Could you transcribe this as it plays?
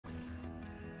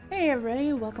Hey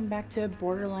everybody, welcome back to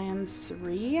Borderlands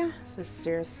 3. This is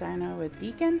Ciarasteina with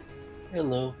Deacon.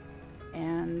 Hello.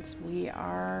 And we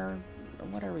are...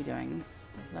 what are we doing?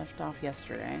 Left off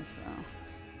yesterday, so...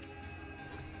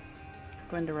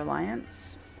 Going to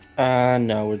Reliance?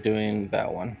 No, we're doing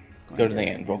that one. Go to the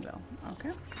anvil.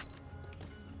 Okay.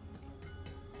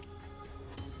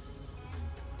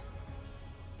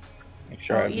 Make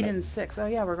sure Eden 6. Oh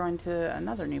yeah, we're going to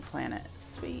another new planet.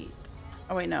 Sweet.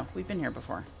 Oh wait, no, we've been here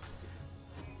before.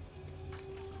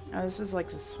 Oh, this is like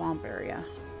the swamp area.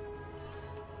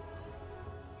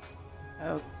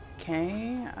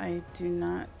 Okay, I do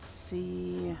not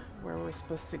see where we're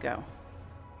supposed to go.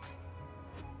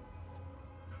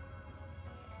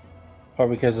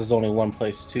 Probably because there's only one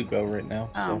place to go right now.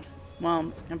 Oh,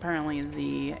 well, apparently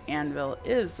the anvil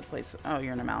is the place. Oh,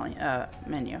 you're in a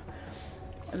menu.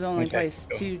 The only place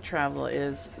to travel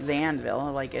is the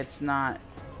anvil. Like, it's not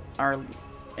our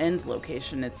end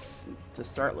location, it's the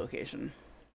start location.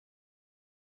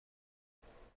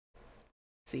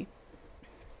 See?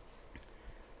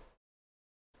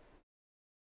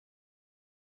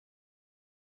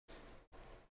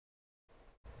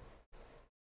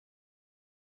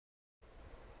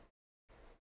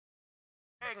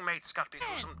 Mates got me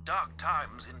through some dark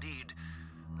times indeed.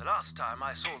 The last time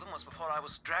I saw them was before I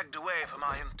was dragged away for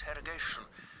my interrogation.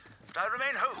 But I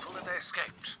remain hopeful that they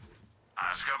escaped.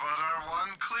 Ask about our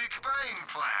one-click buying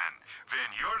plan.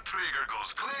 When your trigger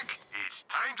goes click, it's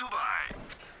time to buy.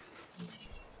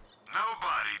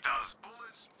 Nobody does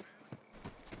bullets.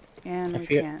 And we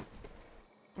can't.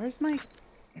 Where's my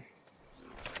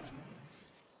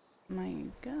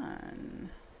gun?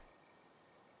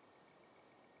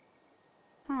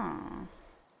 Huh.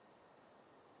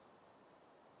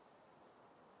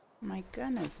 My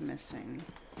gun is missing.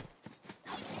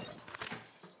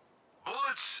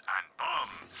 Bullets and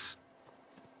bombs.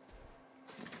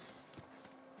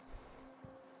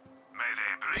 May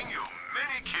they bring you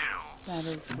many kills. That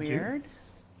is weird.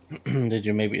 Did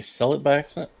you maybe sell it by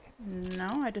accident?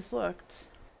 No, I just looked.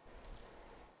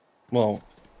 Well,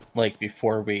 like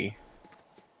before we...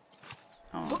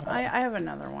 Oh, I have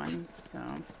another one, so...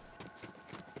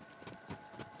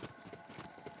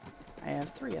 I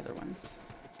have 3 other ones.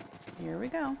 Here we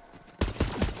go.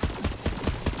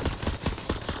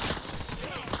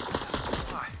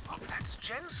 Why, that's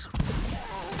Jensen.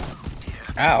 Oh, dear.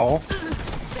 Ow.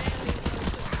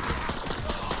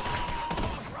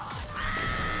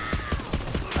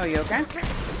 Oh, you okay?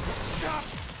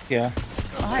 Yeah.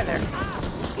 Oh, hi there.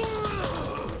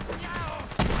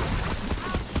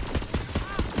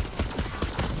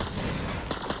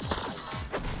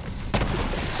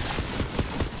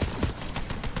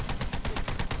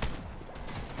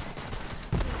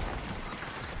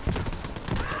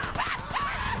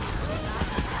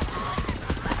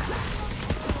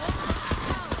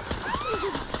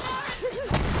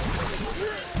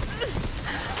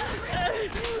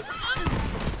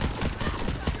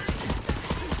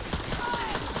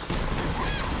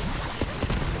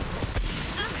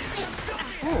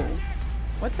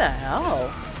 What the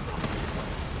hell?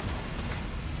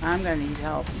 I'm gonna need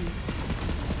help.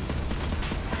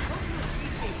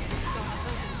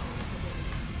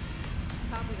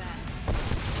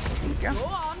 Thank you. Go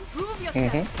on, prove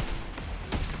yourself.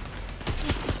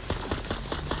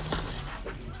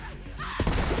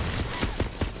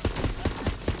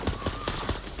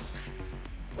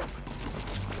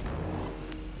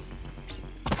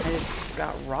 I just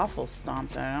got raffle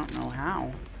stomped. I don't know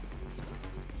how.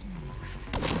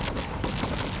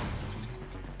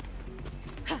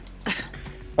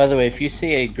 By the way, if you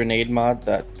see a grenade mod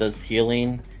that does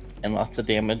healing and lots of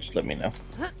damage, let me know.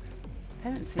 I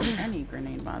haven't seen any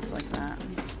grenade mods like that.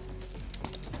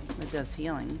 That does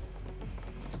healing.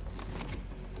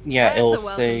 Yeah, it'll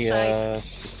say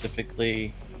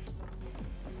specifically...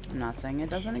 I'm not saying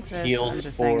it doesn't exist, Heals I'm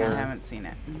just saying I for- haven't seen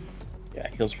it. Yeah,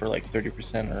 heals for like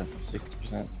 30% or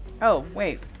 60%. Oh,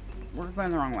 wait. We're going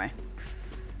the wrong way.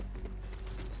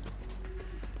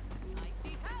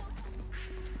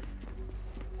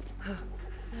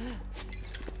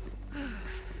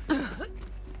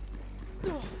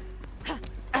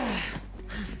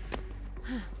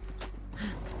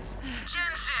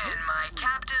 Jensen, my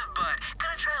captive bud.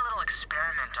 Gonna try a little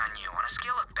experiment on you. On a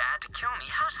scale of bad to kill me,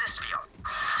 how's this feel?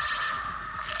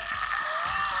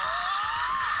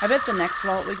 I bet the next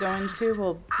vault we go into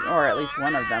will, or at least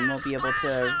one of them, will be able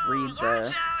to read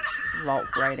the vault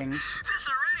writings. This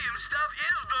iridium stuff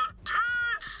is the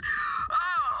toots!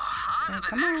 Oh, on to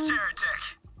the next heretic.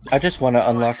 I just want to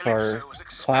unlock our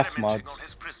class mods,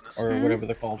 or whatever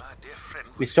they're called.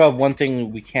 We still have one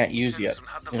thing we can't use yet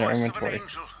in our inventory.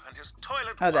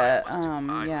 Oh, that,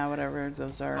 yeah, whatever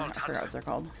those are. I forgot what they're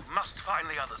called. Must find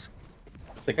the others.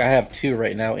 It's like I have 2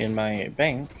 right now in my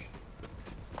bank.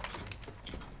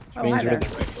 Oh, hi there.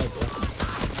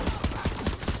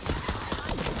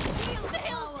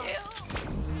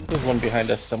 There's one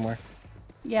behind us somewhere.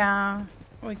 Yeah,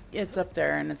 it's up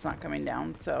there and it's not coming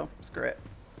down, so screw it.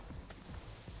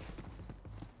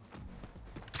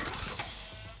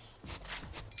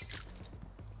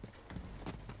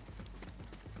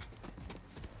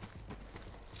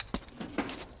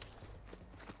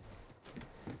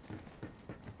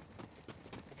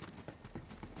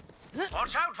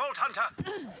 Watch out, Vault Hunter!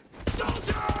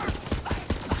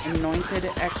 Anointed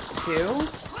X2.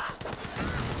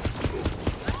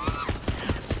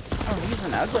 Oh, he's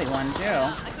an ugly one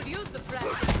too.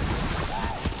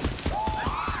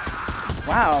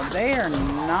 Wow, they are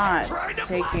not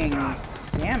taking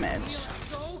damage.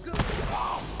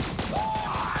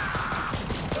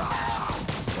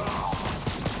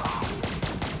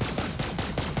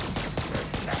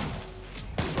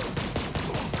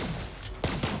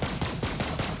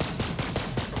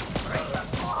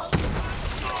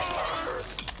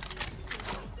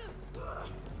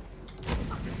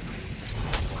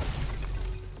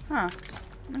 Huh.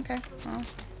 Okay. Well,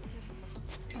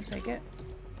 I'll take it.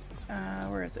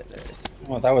 Where is it? There it is.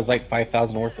 Well, that was like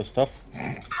 5,000 worth of stuff. No,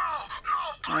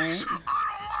 Right. please. I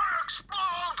don't want to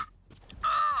explode.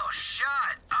 Oh,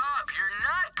 shut up. You're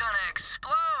not gonna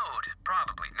explode.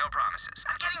 Probably. No promises.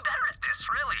 I'm getting better at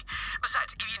this, really.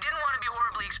 Besides, if you didn't want to be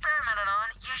horribly experimented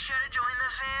on, you should have joined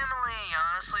the family.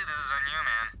 Honestly, this is on you,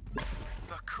 man.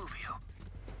 Mercuvio.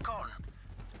 Gone.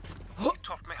 You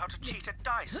taught me how to cheat at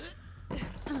dice.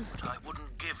 But I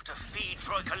wouldn't give to feed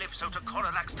Troy Calypso to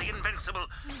Coralax the Invincible.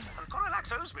 And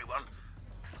Coralax owes me one.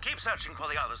 Keep searching for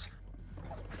the others.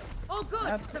 Oh, good.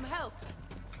 Yep. Some help.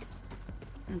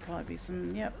 There'll probably be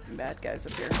some, yep, bad guys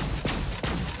up here.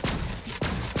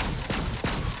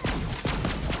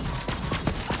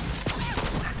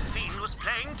 That fiend was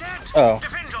playing dead. Oh.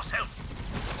 Defend yourself.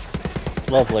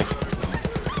 Lovely.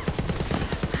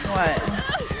 What?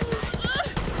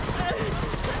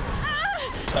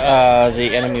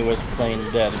 The enemy was playing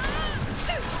dead.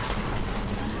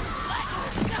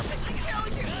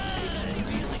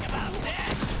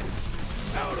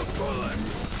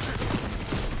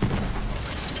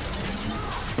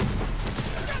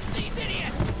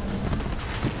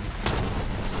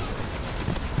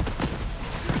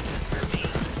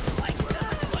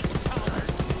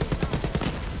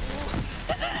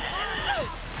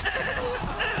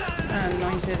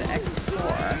 Anointed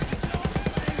X4.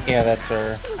 Yeah, that's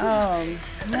her. Oh,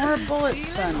 more bullet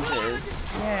sponges.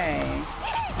 Yay.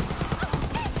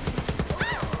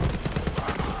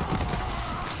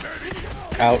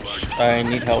 Ouch. I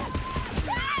need help.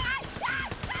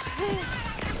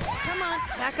 Come on,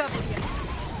 back up with you.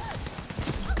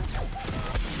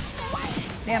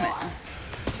 Damn it.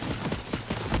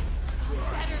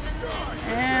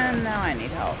 And now I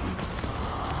need help.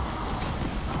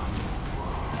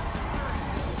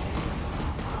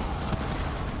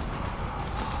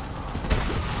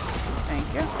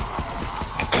 Thank you.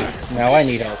 Now I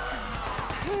need help.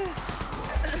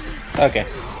 Okay.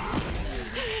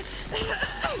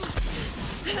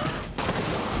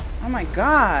 Oh my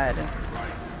god.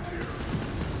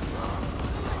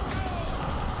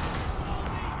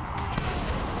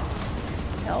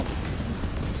 Help?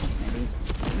 Maybe?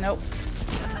 Nope.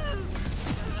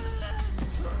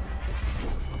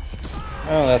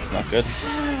 Oh, that's not good.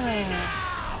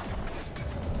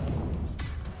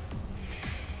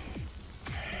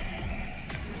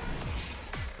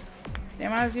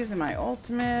 Damn, I was using my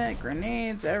ultimate,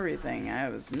 grenades, everything. I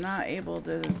was not able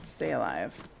to stay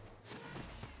alive.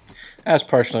 That's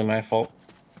partially my fault.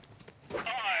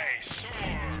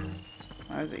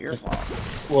 Why was it your fault?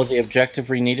 Well, the objective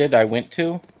we needed, I went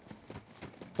to,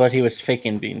 but he was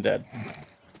faking being dead.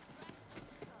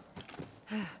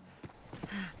 There's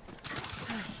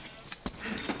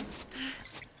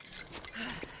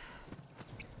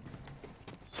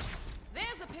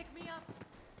a pick-me-up.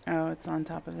 Oh, it's on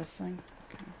top of this thing.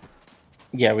 Okay.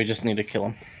 Yeah, we just need to kill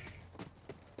him.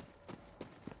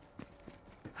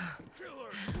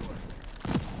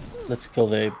 Let's kill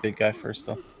the big guy first,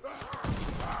 though.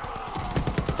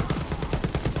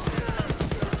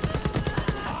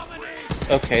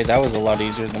 Okay, that was a lot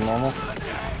easier than normal.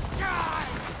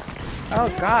 Oh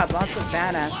god, lots of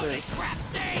badasses.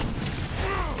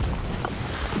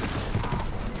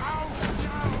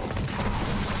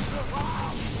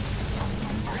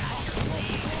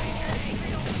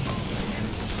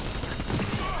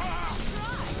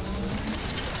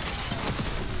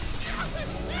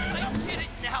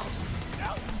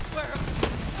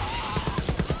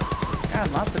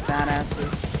 God, lots of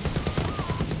badasses.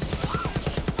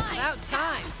 About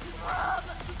time.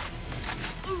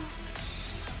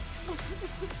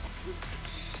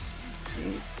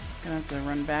 Jeez. Gonna have to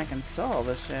run back and sell all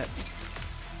this shit.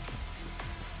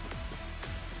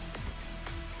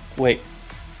 Wait.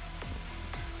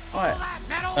 What?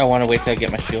 I want to wait till I get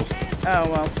my shield.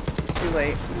 Oh, well. Too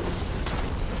late.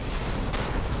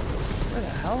 Where the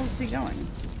hell is he going?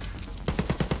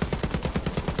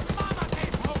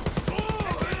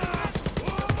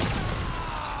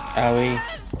 Owie.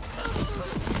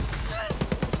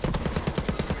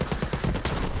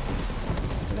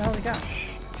 Where the hell he go?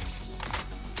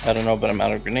 I don't know, but I'm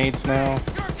out of grenades now. You're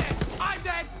dead. I'm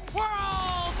dead. We're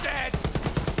all dead.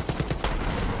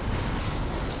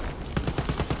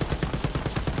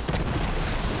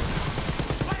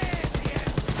 What is the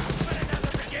end? But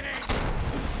another beginning.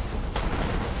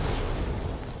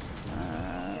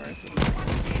 Where's he?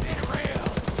 Keep it real.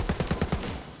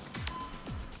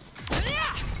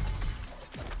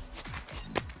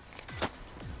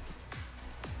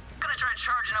 Gonna try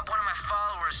charging up one of my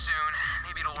followers soon.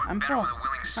 Maybe it'll work I'm better full. with a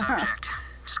willing subject.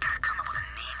 Just gotta come up with a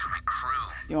name for my crew.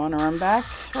 You want to run back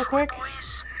real quick?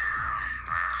 Boys?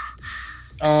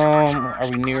 Are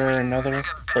we near another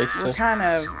place? We're kind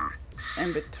of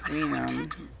in between them.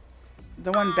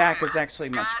 The one back is actually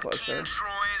much Got closer. King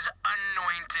Troy's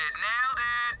anointed. Nailed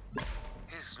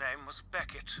it. His name was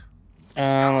Beckett.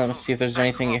 Let me see if there's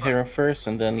anything here first,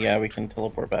 and then yeah, we can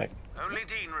teleport back. Only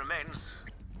Dean remains.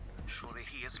 Surely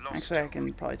he is lost. Actually, I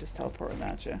can probably just teleport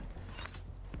without you.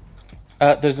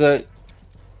 There's a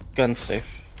gun safe.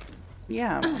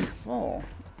 Yeah, I'm full.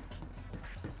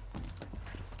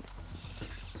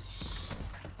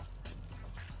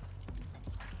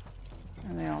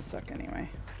 And they all suck anyway.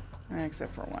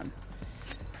 Except for one.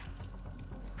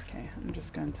 Okay, I'm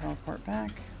just gonna teleport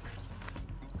back.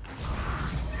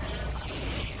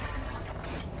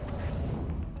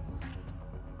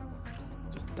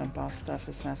 Just dump off stuff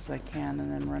as fast as I can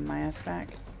and then run my ass back.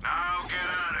 Now get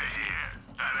out of here.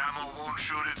 That ammo won't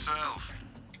shoot itself.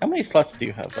 How many slots do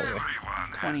you have, by the way? Everyone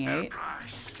has 28. their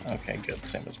price. Okay, good.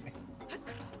 Same as me.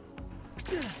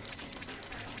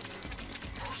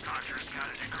 Most doctors got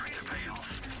a degree to pay off,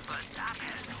 but Doc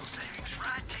has no savings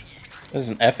right to you. There's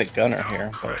an epic gunner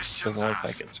here, but it doesn't look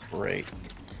like it's great.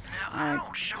 Now, I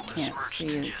don't show this can't merch see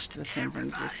to just the same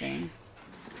things you're everybody. seeing.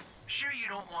 Sure you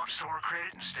don't want store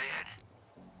credit instead?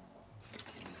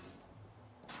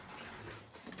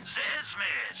 Says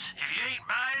Meds. If you ain't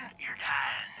buying, you're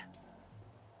dying.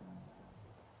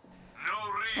 No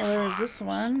Well, refund. there's this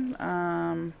one.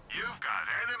 You've got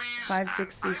enemies.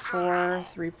 564,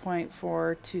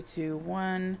 3.4,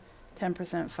 221,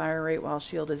 10% fire rate while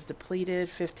shield is depleted,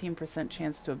 15%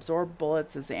 chance to absorb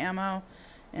bullets as ammo,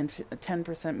 and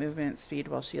 10% movement speed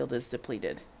while shield is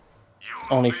depleted.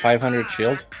 Only 500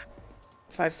 shield?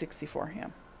 564, yeah.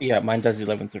 Yeah, mine does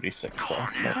 1136, so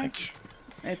no thanks.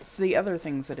 It's the other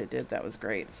things that it did that was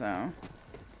great, so.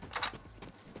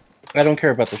 I don't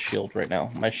care about the shield right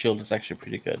now. My shield is actually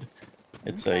pretty good.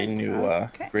 It's a new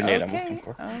grenade I'm looking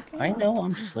for. Okay. I know,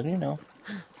 I'm just letting you know.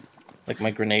 Like,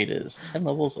 my grenade is 10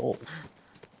 levels old.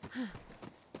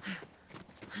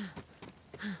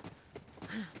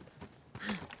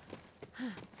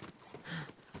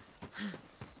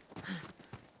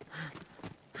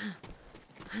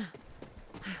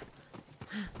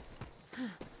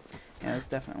 Yeah, it's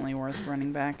definitely worth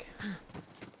running back.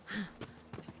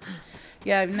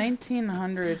 Yeah, I have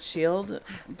 1900 shield,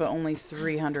 but only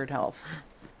 300 health.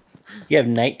 You have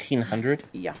 1900?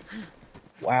 Yeah.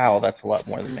 Wow, that's a lot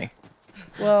more than me.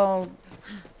 Well,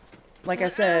 like I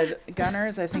said,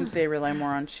 gunners, I think they rely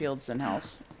more on shields than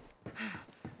health.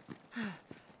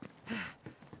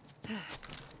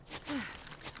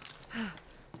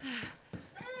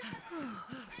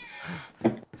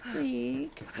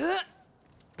 Squeak.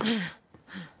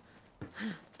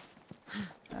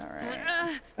 Alright.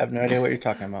 I have no idea what you're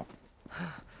talking about.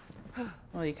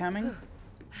 Well, you coming?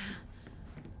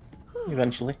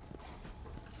 Eventually.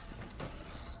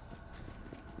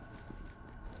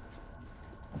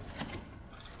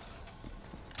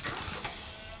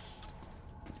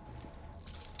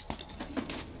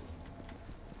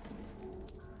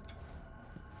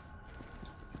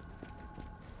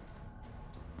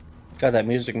 God, that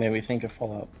music made me think of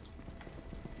Fallout.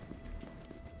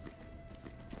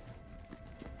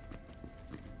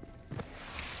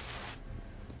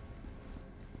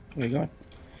 Where are you going?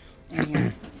 In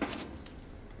here.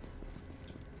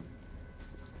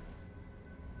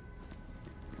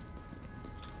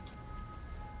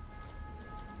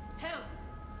 Help!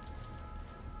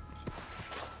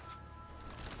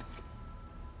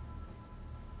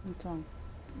 What's on?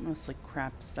 mostly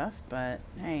crap stuff, but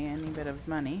hey, any bit of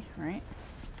money, right?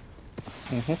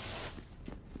 Mm-hmm.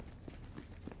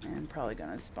 And probably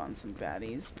gonna spawn some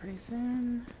baddies pretty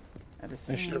soon. I'd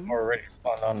assume. They should have already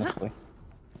spawned, honestly.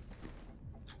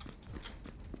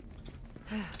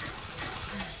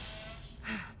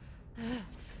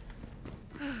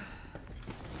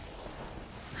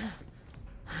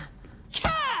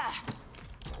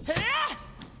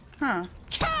 Huh.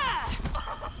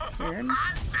 Weird. Damn!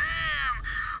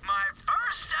 My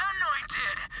first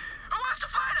anointed! Who wants to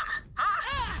fight him?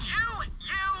 Huh? You,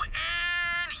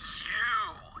 and you!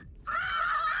 What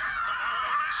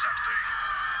is that thing?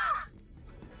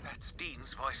 That's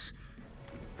Dean's voice.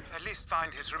 At least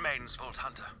find his remains, Vault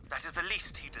Hunter. That is the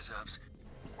least he deserves.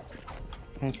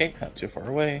 Okay, not too far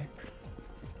away.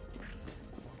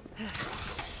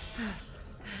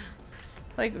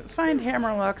 Like, find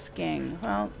Hammerlock's gang.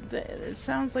 Well, it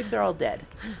sounds like they're all dead.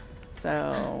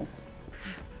 So...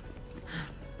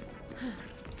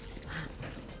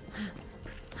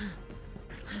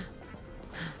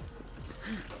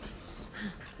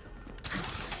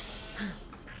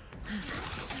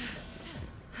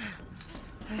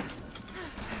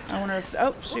 I wonder if...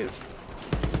 Oh, shoot.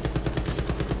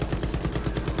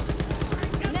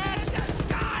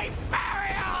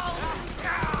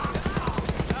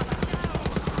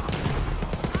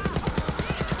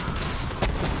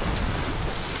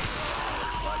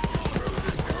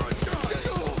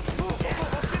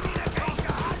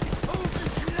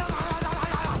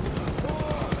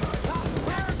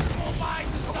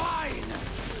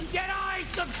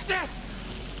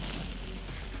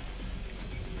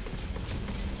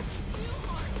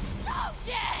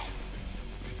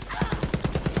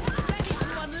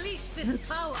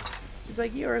 She's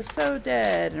like, you are so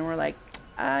dead. And we're like,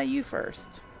 you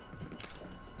first.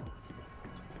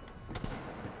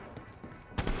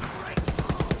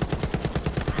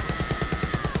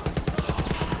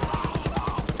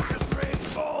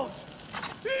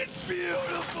 It's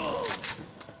beautiful!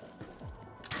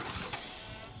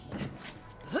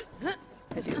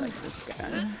 I do like this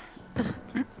gun.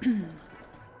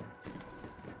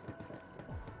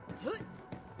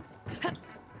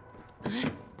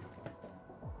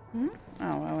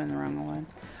 Oh, I went the wrong one.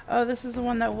 Oh, this is the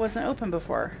one that wasn't open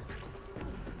before.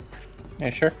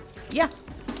 Yeah, sure. Yeah,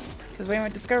 because we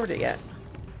haven't discovered it yet.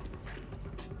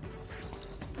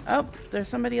 Oh, there's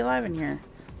somebody alive in here.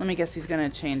 Let me guess he's gonna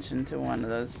change into one of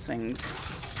those things.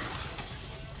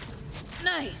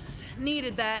 Nice.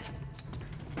 Needed that.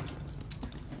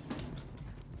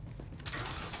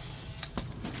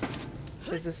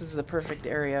 Because this is the perfect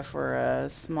area for a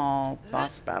small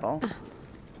boss battle.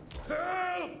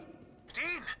 Help!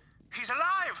 Dean! He's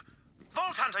alive!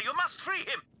 Vault Hunter, you must free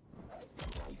him!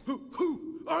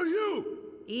 Who are you?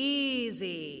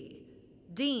 Easy.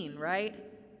 Dean, right?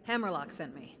 Hammerlock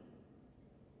sent me.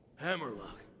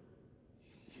 Hammerlock.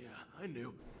 Yeah, I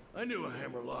knew a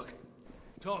Hammerlock.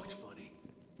 Talked funny.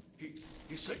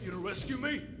 He sent you to rescue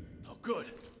me? Oh, good.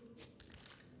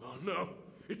 Oh no,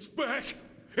 it's back!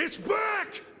 It's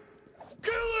back!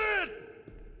 Kill it!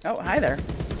 Oh, hi there.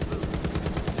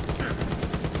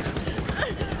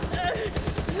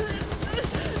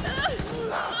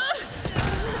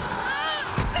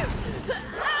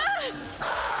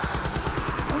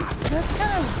 That's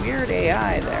kind of weird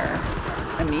AI there.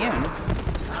 Immune.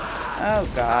 Oh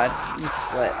god, he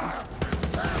split.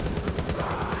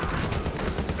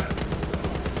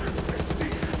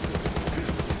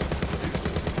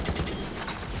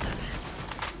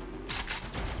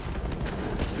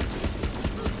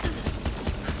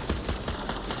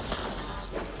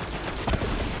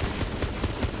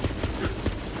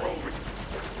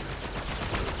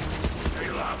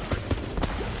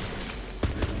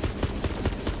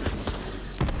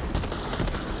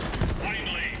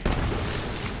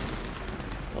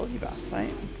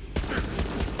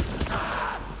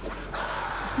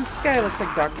 This guy looks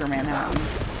like Dr. Manhattan.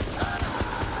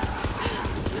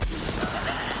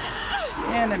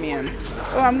 And immune.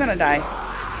 Oh, I'm gonna die.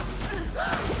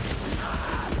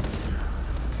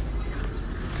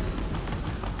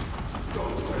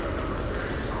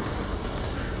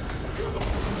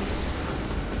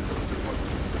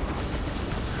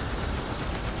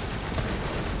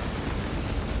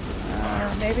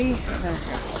 Maybe? No.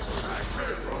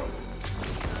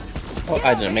 Oh,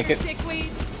 I didn't make it.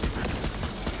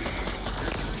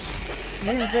 You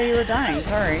didn't say you were dying,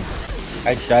 sorry.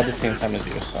 I died the same time as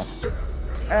you, so.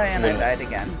 Oh, and I died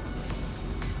again.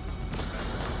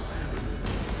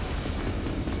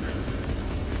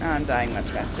 Oh, I'm dying much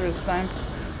faster this time.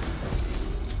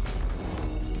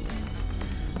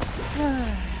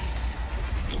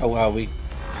 Oh wow, we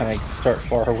kind of start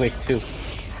far away too.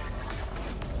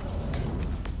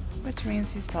 Which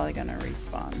means he's probably gonna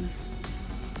respawn.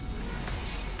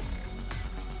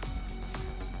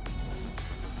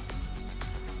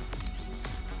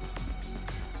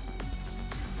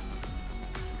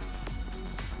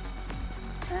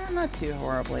 Not too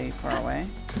horribly far away.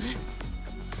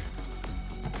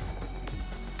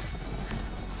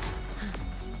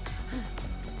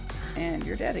 And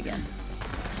you're dead again.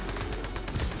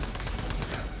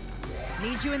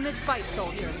 Need you in this fight,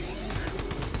 soldier.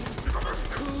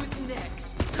 Who's next?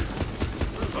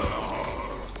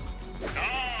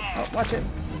 Oh, watch it.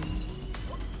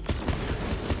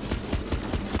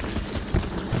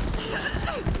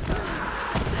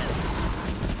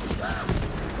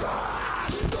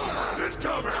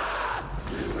 God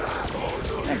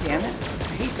damn it. I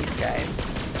hate these guys.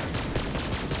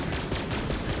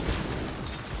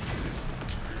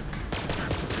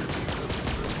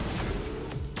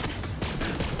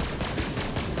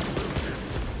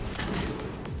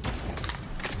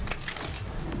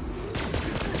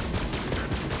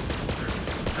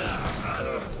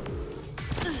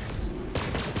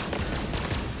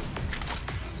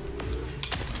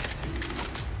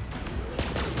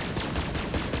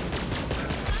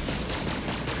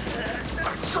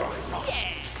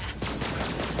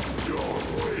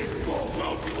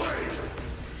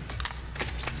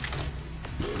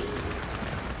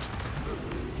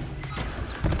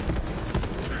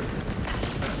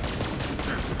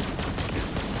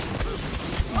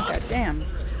 Damn.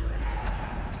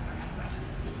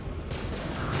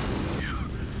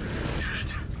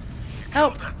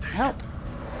 Help! Help!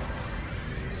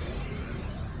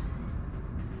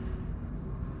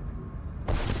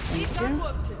 We've got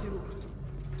work to do.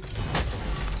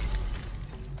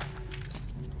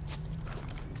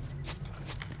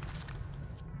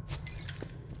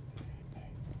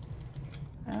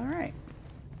 All right.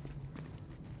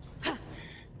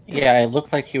 Yeah, it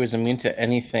looked like he was immune to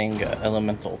anything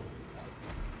elemental.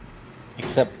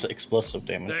 Except explosive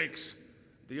damage. Thanks.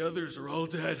 The others are all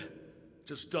dead.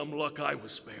 Just dumb luck I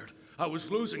was spared. I was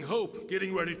losing hope,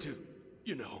 getting ready to,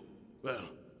 well,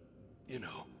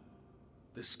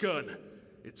 this gun,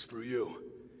 it's for you.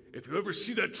 If you ever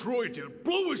see that Troy dude,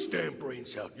 blow his damn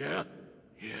brains out, yeah?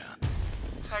 Yeah.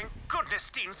 Thank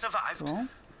goodness Dean survived. Cool.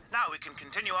 Now we can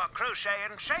continue our crochet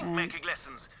and shank making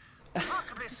lessons.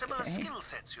 Remarkably similar skill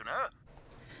sets, you know.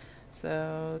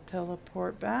 So,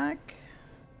 teleport back.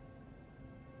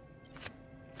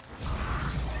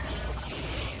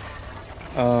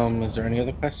 Is there any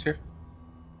other quests here?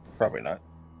 Probably not.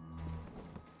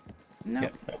 No.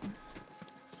 Yep, nope.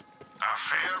 A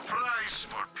fair price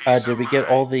for peace Did we get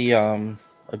all the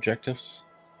objectives?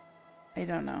 I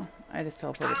don't know. I just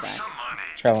teleported back.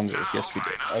 Challenges, yes we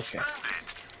did. Okay.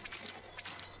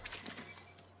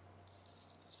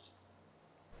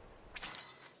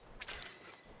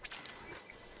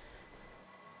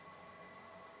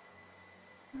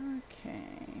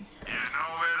 Okay. You know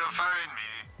where to find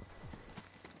me.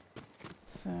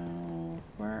 So,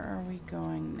 where are we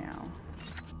going now?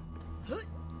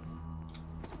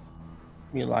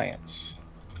 The Alliance.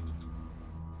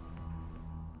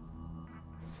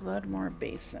 Floodmore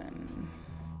Basin.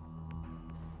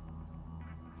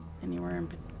 Anywhere in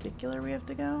particular we have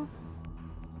to go?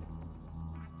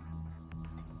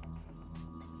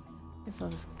 Guess I'll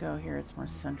just go here, it's more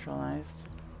centralized.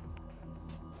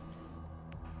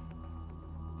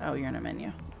 Oh, you're in a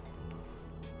menu.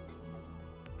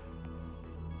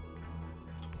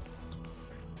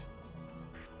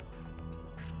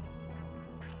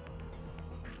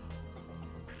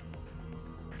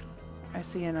 I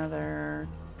see another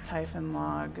Typhon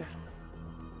log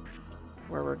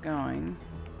where we're going.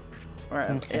 Or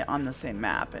okay. On the same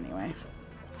map, anyway.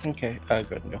 Okay, go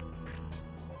ahead and go.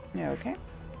 Yeah, okay.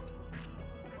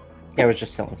 Yeah, I was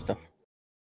just selling stuff.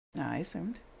 No, I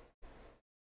assumed.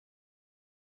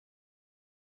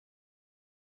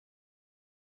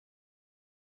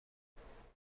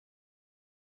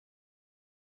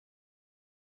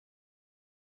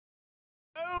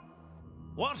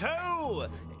 What ho!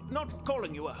 Not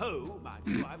calling you a ho, mind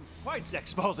you. I'm quite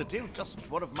sex positive, just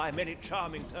one of my many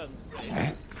charming turns of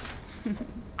phrase.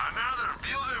 Another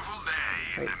beautiful day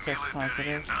in Quite the sex military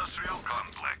positive. industrial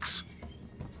complex.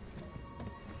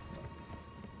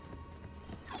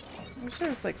 I'm sure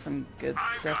there's like some good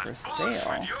I've stuff got for bullets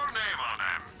sale. with your name on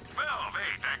them. Well,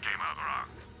 wait, that came out wrong.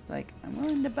 Like, I'm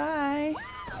willing to buy.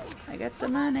 I got the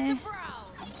money.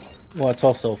 Well, it's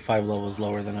also 5 levels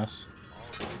lower than us.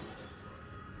 You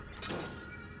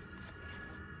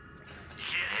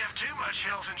can't have too much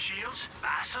health and shields.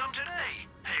 Buy some today.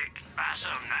 Heck, buy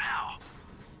some now.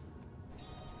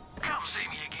 Come see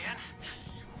me again.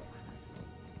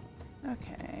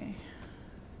 Okay.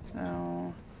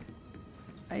 So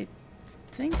I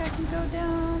think I can go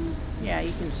down. Yeah,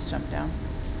 you can just jump down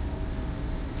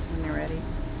when you're ready.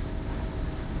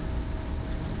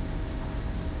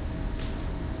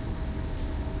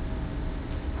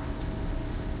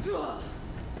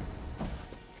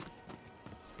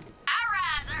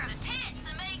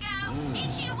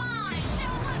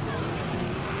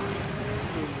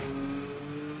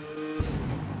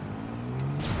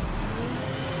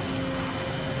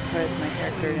 Surprised my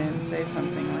character didn't say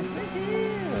something like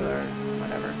 "woohoo" or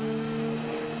whatever.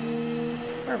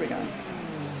 Where are we going?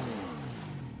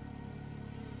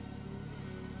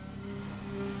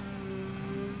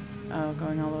 Oh,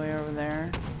 going all the way over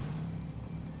there.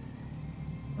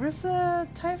 Where's the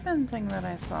Typhon thing that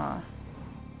I saw?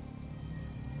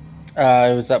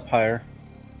 It was up higher.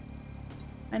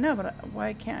 I know, but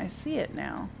why can't I see it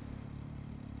now?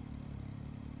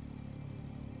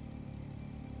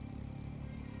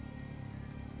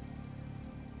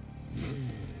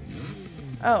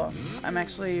 Oh, I'm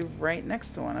actually right next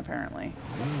to one, apparently.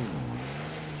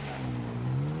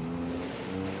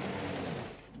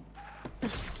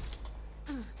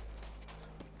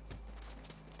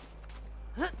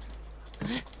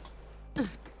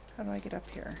 How do I get up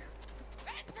here?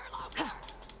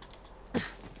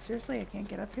 Seriously, I can't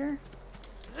get up here?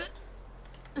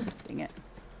 Dang it.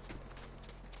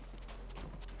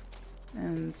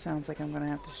 And it sounds like I'm gonna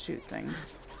have to shoot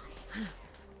things.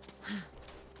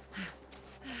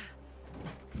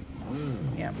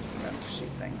 Yeah, I'm gonna have to shoot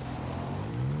things.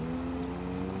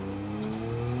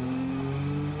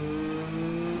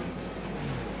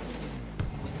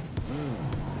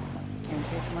 Can't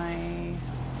take my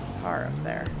car up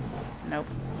there. Nope,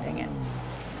 dang it.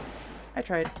 I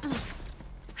tried.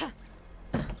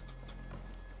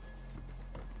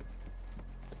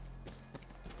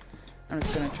 I'm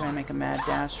just gonna try and make a mad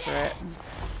dash for it.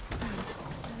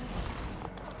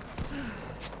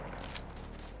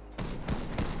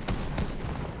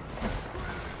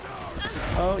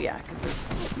 Oh yeah, because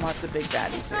there's lots of big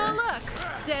baddies here. Oh look,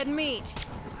 dead meat.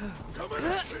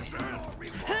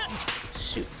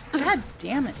 Shoot! God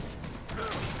damn it!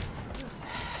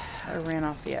 I ran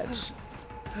off the edge,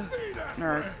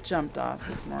 or jumped off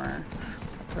is more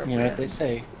appropriate. You know what they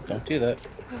say? Don't do that.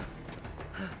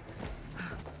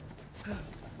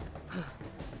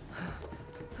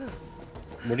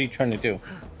 What are you trying to do?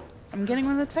 I'm getting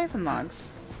one of the Typhon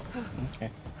logs. Okay.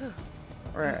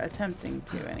 Or attempting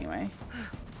to, anyway.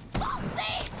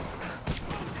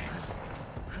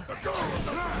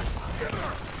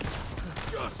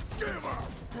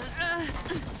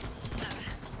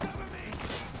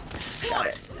 Got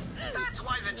it. That's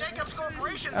why the Jacobs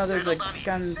Corporation Oh, there's a settled on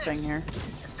gun 86. thing here.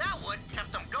 That would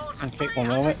kept them going for Okay, 300 one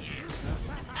moment. years.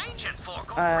 Ancient for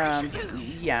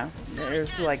corporation. Yeah.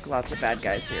 There's like lots of bad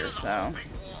guys here, so.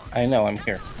 I know, I'm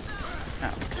here.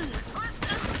 Oh.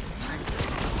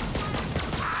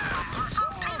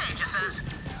 Some teenager says,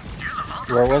 "You're the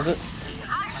vulture." Where was it?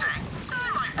 I say, "I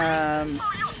might be."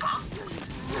 Oh, you bum.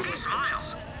 He smiles.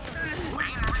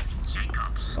 Wainwright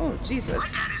Jacobs. Oh, Jesus. My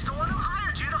daddy's the one who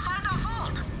hired you to find our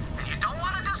fault. And you don't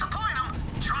want to disappoint him.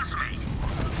 Trust me.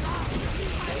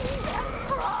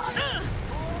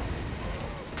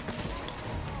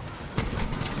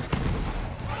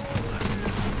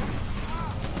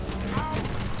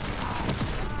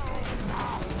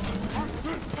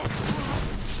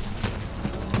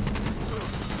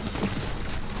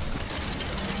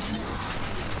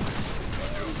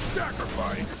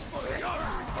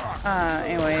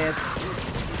 Anyway, it's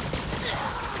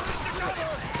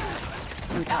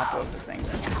on top of the thing.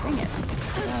 Dang it.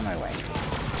 Get out of my way.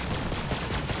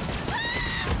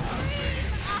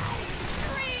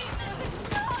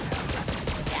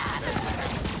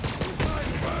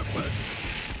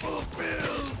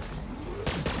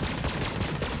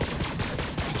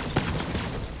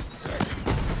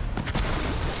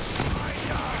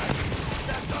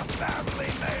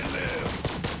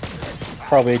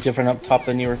 Probably different up top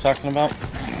than you were talking about.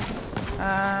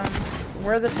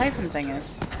 Where the Typhon thing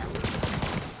is.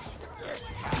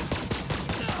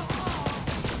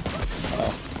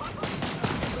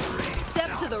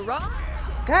 Step to the rock.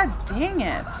 God dang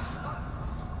it.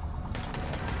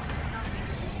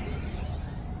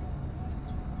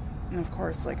 And of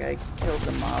course, like, I killed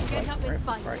the mob like, Get up and right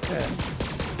fight. before I could.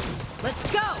 Let's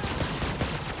go.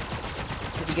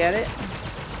 Did you get it?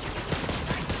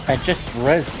 I just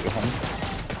rezzed you, hon.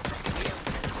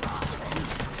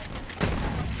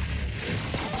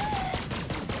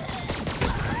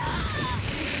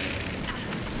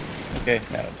 Okay,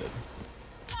 now it did.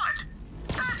 What?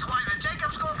 That's why the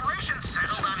Jacobs Corporation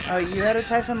settled on Oh, you had a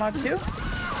Typhon log too?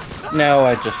 No,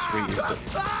 I just reused it.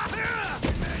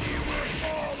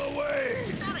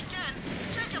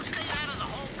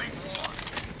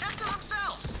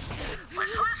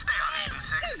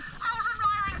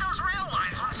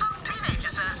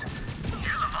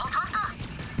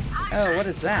 Oh, what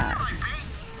is that? Oh,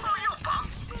 you bum.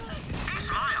 He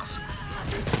smiles.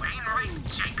 Wainwright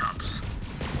Jacobs.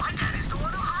 My dad is the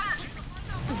one who hired you.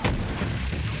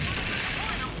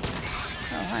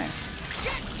 Oh, hi.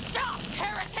 Get shot,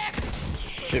 heretic!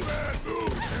 Shoot.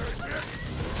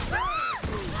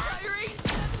 Irene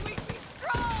says we be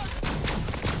strong!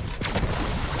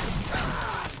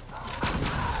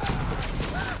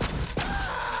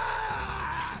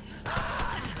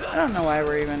 I don't know why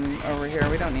we're even over here.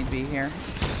 We don't need to be here.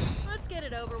 Let's get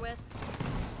it over with.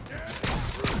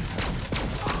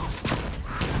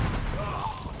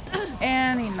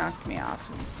 And he knocked me off,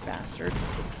 you bastard.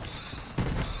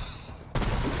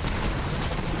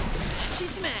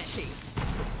 She's smashy.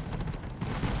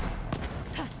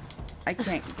 I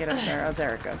can't get up there. Oh,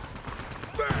 there it goes.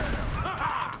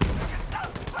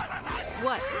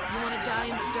 What? You want to die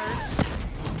in the dirt?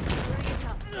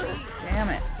 Damn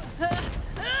it.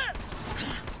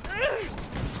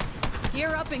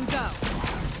 Gear up and go.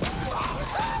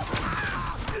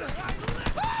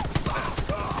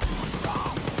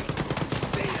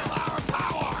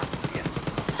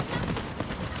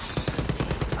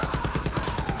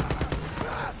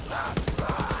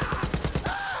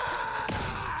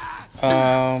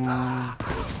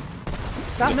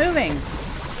 Stop moving.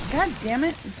 God damn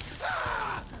it.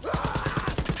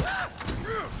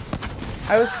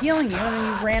 I was healing you and then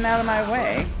you ran out of my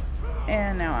way.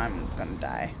 And now I'm gonna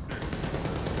die.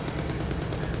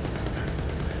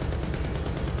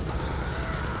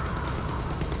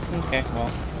 Okay,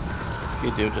 well,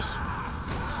 you do just...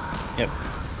 Yep.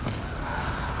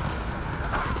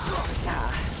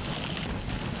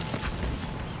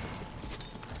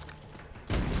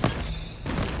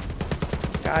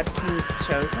 God King's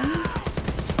chosen?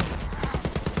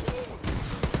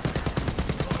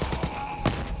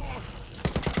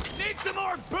 Need some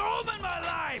more boom in my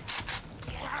life!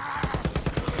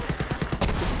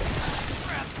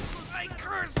 I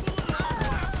curse.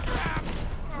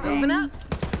 Moving up.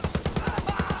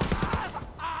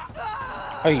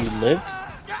 Oh, you live?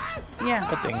 Yeah.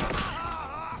 I think.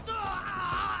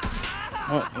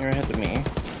 Oh, you're ahead of me.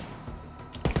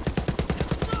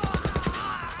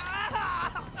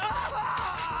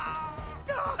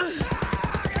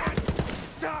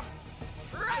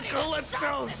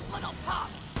 Calypso! This little pup.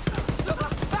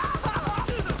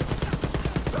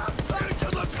 Into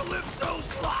the Calypso's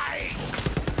light!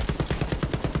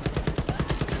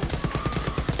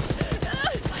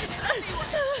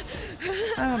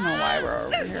 I don't know why we're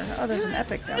over here. Oh, there's an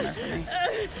epic down there for me.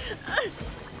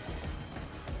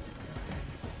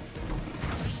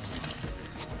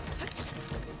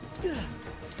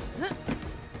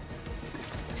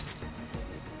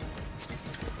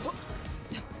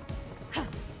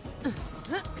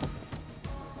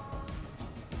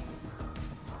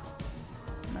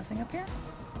 Nothing up here?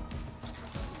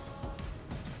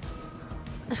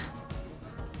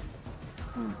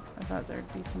 I thought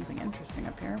there'd be something interesting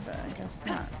up here, but I guess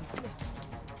not.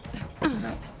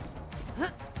 Nope.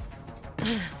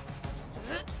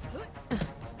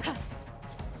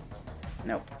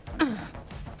 Nope.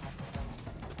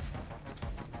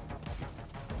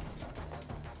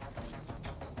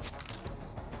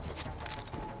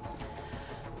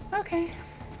 Okay.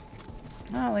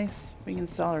 Well, at least we can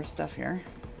sell our stuff here.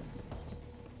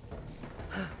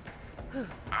 A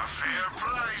fair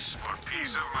price for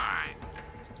peace of mind.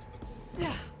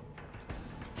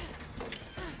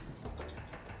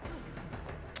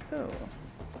 Oh,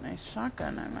 nice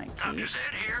shotgun I might Dr. keep.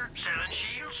 Zed here, selling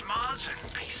shields, mods,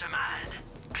 and peace of mind.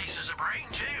 Pieces of brain,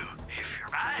 too, if you're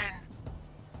buying.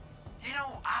 You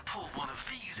know, I pulled one of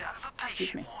these out of a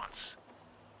patient once.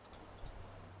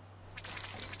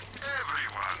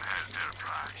 Everyone has their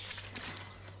price.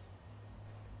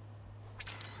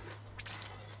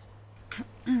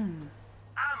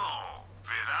 Ammo.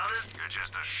 Without it, you're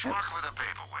just a schmuck with a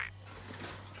paperweight.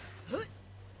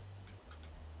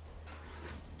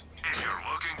 If you're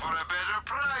looking for a better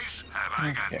price, have I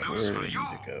got Okay, news where for do we you?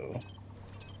 need to go?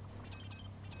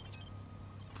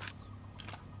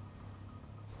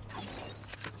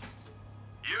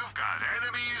 You've got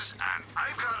enemies, and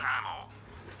I've got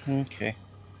ammo. Okay.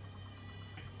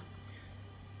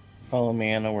 Follow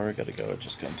me, I know where we gotta go, it's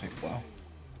just gonna take a while.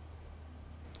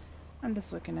 I'm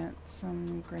just looking at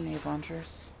some grenade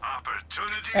launchers.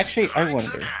 Opportunity. Actually, I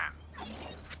wonder.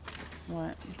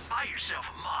 What? Buy yourself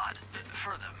a mod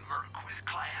for the merc with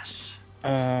class.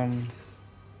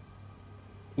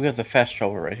 We have the fast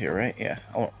travel right here, right? Yeah.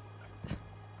 Oh,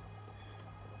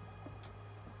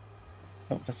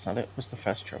 that's not it. What's the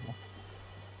fast travel?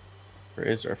 Or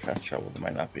is there a fast travel? There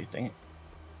might not be. Dang it.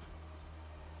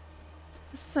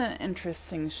 This is an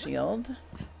interesting shield.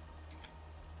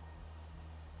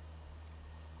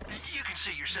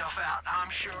 see yourself out,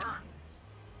 I'm sure.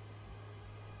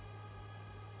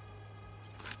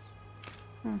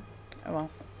 Oh well.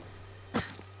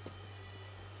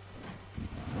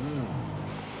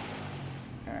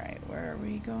 Alright, where are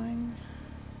we going?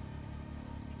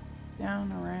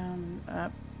 Down, around,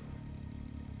 up.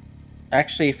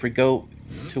 Actually, if we go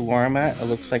to where I'm at, it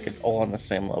looks like it's all on the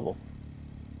same level.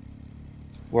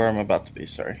 Where I'm about to be,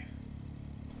 sorry.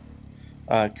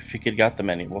 If you could get the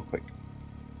menu real quick.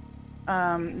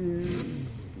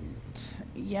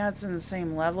 Yeah, it's in the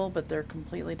same level, but they're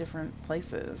completely different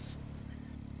places.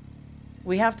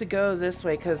 We have to go this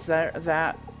way because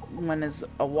that one is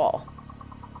a wall.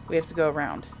 We have to go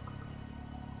around.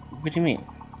 What do you mean?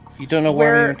 You don't know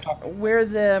where you're talking? Where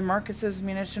the Marcus's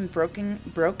munition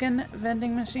broken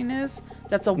vending machine is?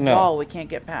 That's a wall we can't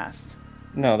get past.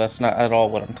 No, that's not at all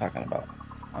what I'm talking about.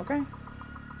 Okay.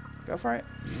 Go for it.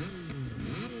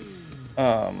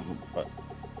 But...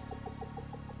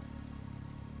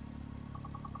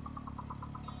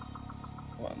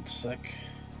 One sec.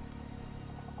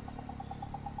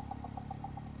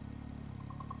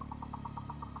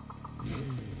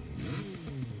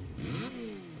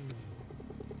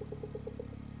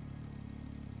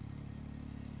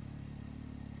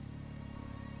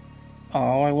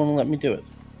 Oh, I won't let me do it.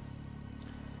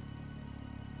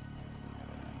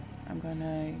 I'm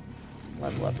gonna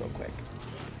level up real quick.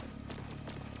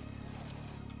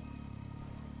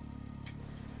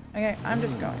 Okay, I'm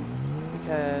just going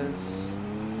because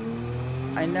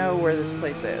I know where this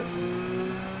place is.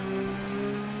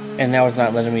 And now it's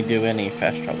not letting me do any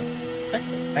fast travel.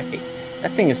 I hate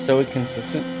that thing is so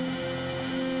inconsistent.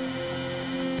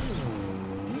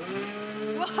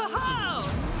 Whoa!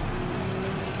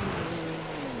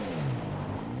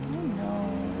 Oh no,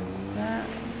 is that?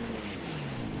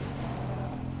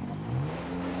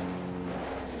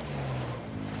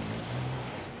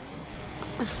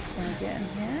 Can I get in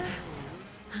here?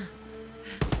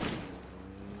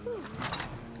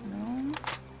 No.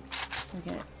 Can we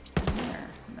get in there?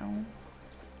 No.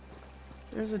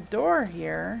 There's a door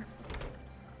here,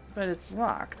 but it's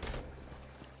locked.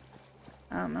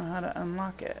 I don't know how to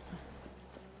unlock it.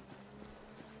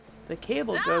 The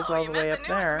cable goes all the way up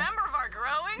there.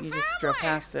 You just drove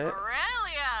past it.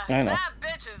 I know.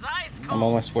 I'm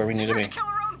almost where we need to be.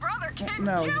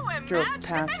 No, you drove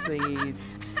past the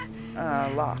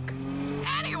lock.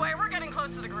 Anyway, we're getting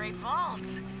close to the Great Vault.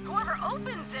 Whoever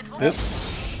opens it will...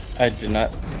 Oops. I did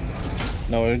not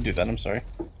know how to do that. I'm sorry.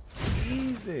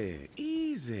 Easy,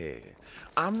 easy.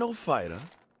 I'm no fighter.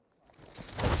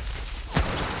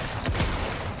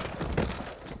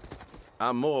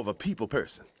 I'm more of a people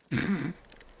person.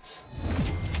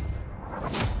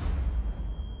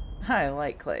 I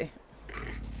like Clay.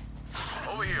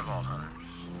 Over here, Vault Hunter.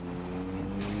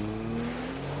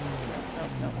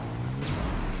 No.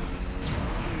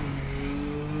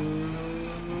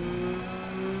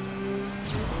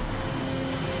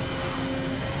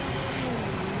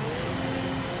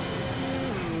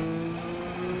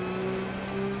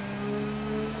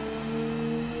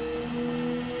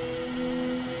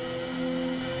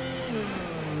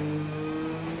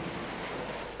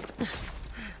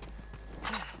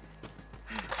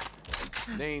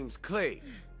 Name's Clay.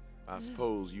 I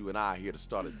suppose you and I are here to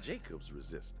start a Jacob's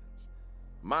resistance.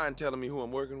 Mind telling me who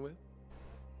I'm working with?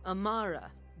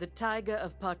 Amara, the tiger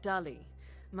of Partali.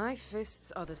 My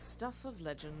fists are the stuff of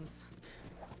legends.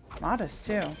 Modest,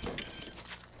 too.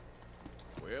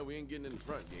 Well, we ain't getting in the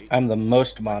front gate. I'm the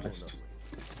most modest.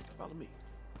 Follow me.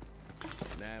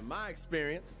 Now, in my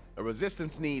experience, a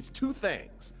resistance needs two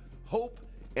things: hope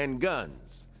and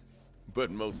guns. But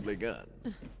mostly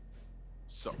guns.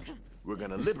 So, we're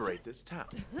gonna liberate this town,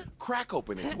 crack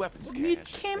open its weapons cache, We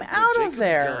came and out put of Jacob's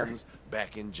there. guns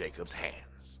back in Jacob's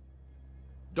hands.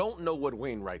 Don't know what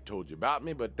Wainwright told you about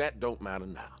me, but that don't matter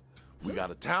now. We got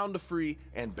a town to free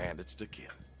and bandits to kill.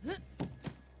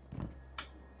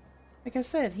 Like I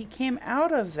said, he came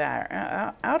out of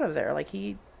there. Like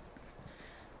he...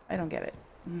 I don't get it.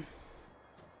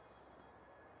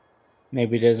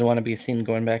 Maybe he doesn't want to be seen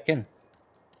going back in.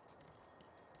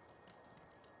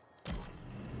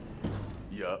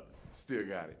 Yup, still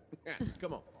got it.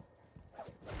 Come on.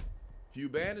 Few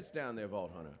bandits down there,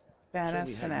 Vault Hunter.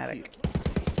 Badass fanatic.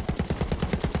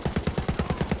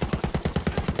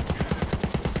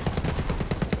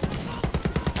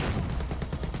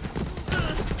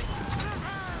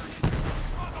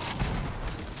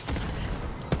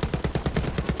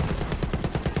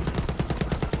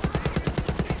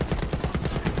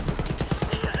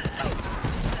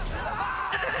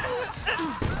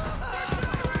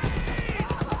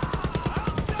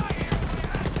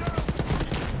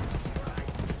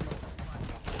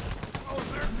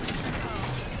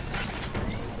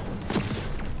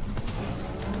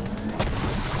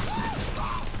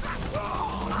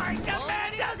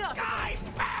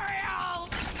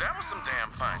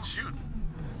 shooting.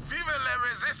 Vive la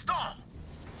resistance!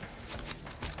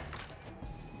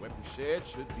 Weapon shed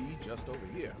should be just over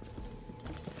here.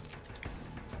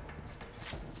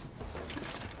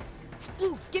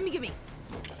 Ooh, gimme.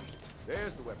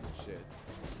 There's the weapon shed.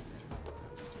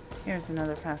 Here's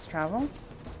another fast travel.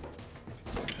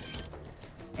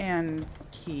 And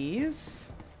keys.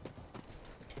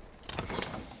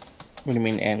 What do you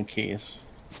mean, and keys?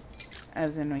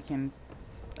 As in we can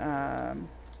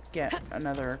get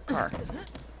another car.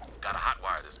 Gotta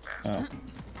hotwire this bastard.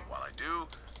 While I do,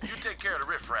 you take care of the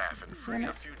riffraff and free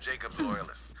a few Jacob's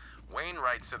loyalists.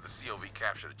 Wainwright said the COV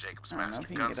captured a Jacob's master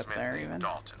gunsmith named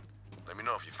Dalton. Let me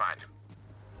know if you find him.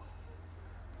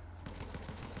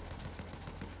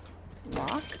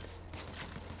 Locked?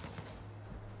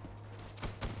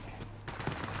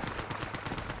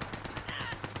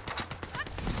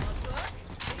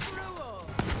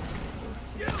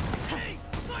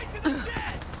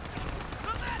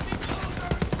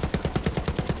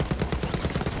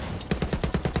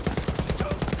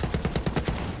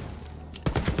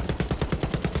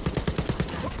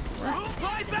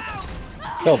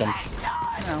 Killed him.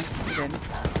 No, he didn't.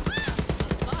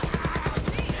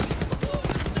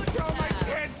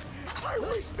 I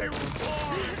wish they were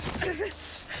born.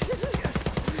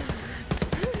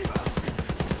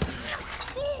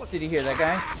 Did you hear that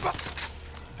guy?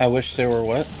 I wish they were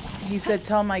what? He said,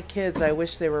 tell my kids I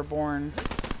wish they were born.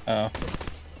 Oh.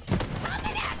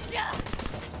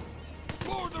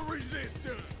 For the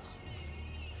resistance!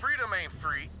 Freedom ain't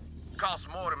free. Costs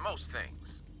more than most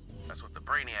things. That's what the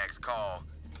brainiacs call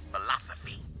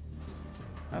philosophy.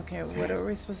 Okay, what are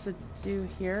we supposed to do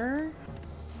here?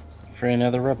 Free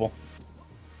another rebel.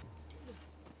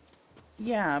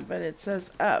 Yeah, but it says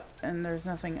up, and there's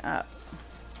nothing up.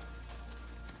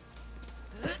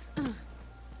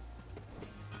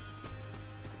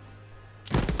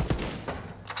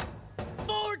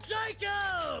 For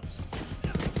Jacobs!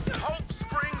 Hope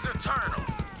springs eternal.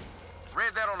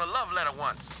 Read that on a love letter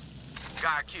once.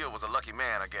 Guy I killed was a lucky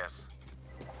man, I guess.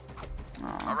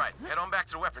 All right, head on back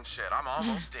to the weapons shed. I'm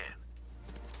almost in.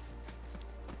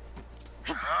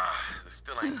 This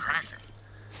still ain't cracking.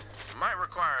 Might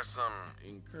require some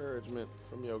encouragement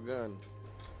from your gun.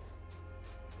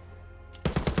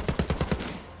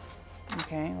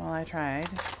 Okay, well, I tried.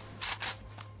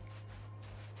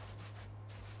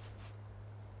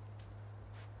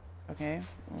 Okay,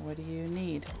 well, what do you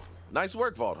need? Nice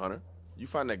work, Vault Hunter. You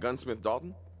find that gunsmith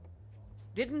Dalton?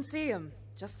 Didn't see him.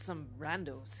 Just some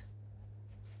randos.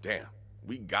 Damn,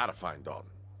 we gotta find Dalton.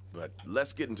 But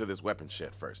let's get into this weapon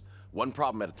shed first. One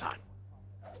problem at a time.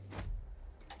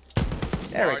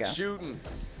 There we Smart go. shooting.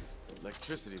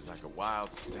 Electricity's like a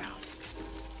wild stout.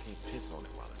 Can't piss on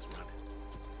it while it's running.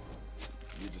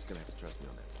 You're just gonna have to trust me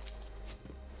on that.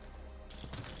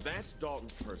 That's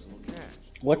Dalton's personal cash.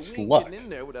 What's but we ain't luck? getting in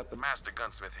there without the master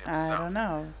gunsmith himself. I don't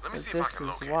know. Let me But see if I this can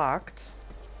is locate it. locked.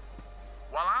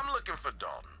 While I'm looking for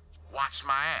Dalton, watch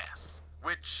my ass.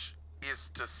 Which is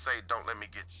to say, don't let me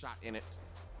get shot in it.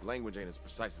 Language ain't as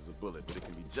precise as a bullet, but it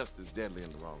can be just as deadly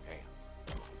in the wrong hands.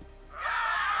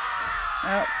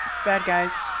 Oh, bad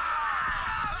guys.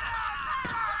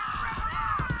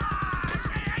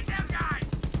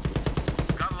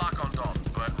 Got a lock on Dalton,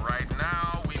 but right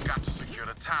now we've got to secure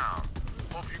the town.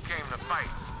 Hope you came to fight,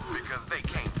 because they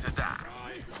came to die.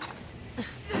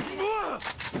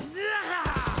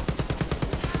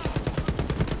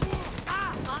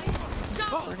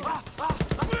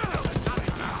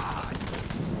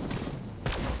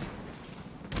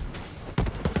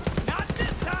 Not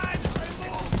this time!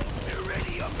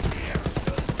 Iridium here!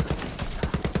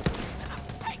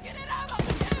 Taking it out of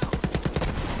you!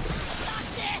 Not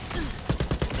this!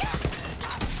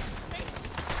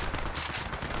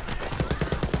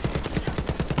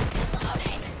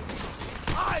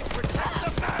 I protect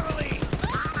the family!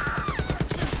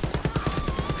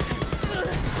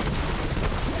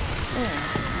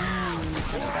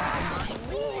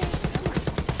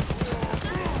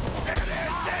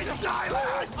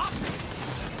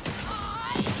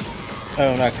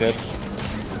 Oh, not good.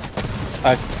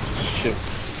 Shoot.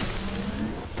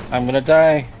 I'm gonna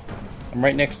die. I'm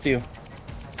right next to you.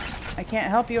 I can't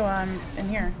help you. I'm in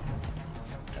here.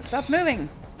 Stop moving.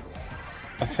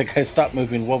 I think I stopped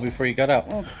moving well before you got out.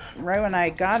 Well, right when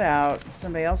I got out,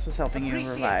 somebody else was helping you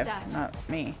Appreciate revive, that. not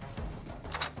me.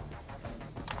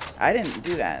 I didn't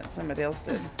do that. Somebody else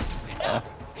did.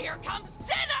 Here comes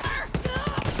dinner!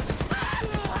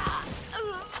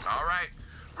 All right,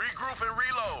 regroup and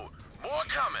reload. More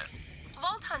coming.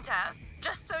 Vault Hunter,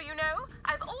 just so you know,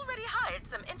 I've already hired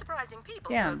some enterprising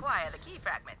people Yeah. to acquire the key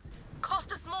fragments.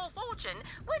 Cost a small fortune,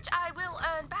 which I will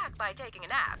earn back by taking a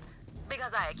nap.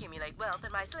 Because I accumulate wealth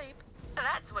in my sleep.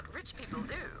 That's what rich people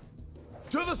do.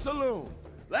 To the saloon!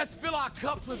 Let's fill our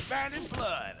cups with bandit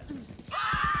blood!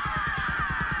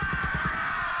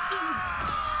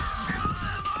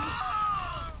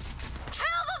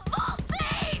 Kill the vault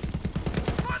thieves!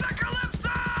 For the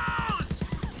Calypsos!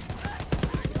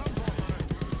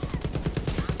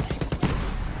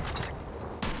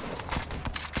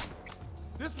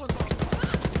 This one's on.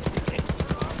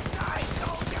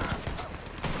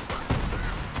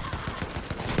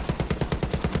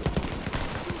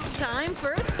 Time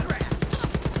for a scrap.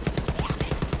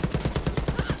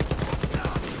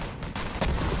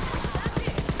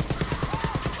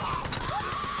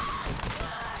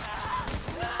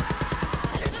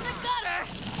 Into the gutter!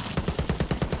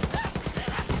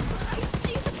 I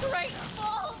see the great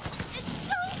vault! It's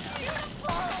so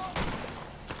beautiful!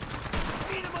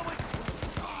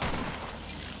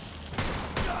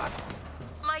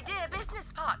 My dear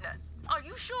business partner, are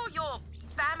you sure your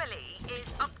family is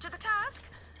up to the task?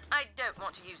 I don't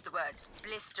want to use the words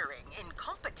blistering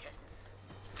incompetence.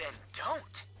 Then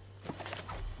don't.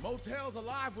 Motel's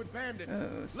alive with bandits. Oh,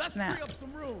 Let's snap. free up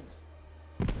some rooms.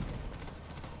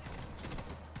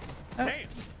 Oh. Damn.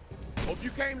 Hope you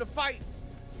came to fight.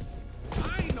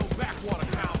 I ain't no backwater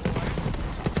cowboy.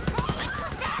 Calling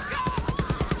for backup!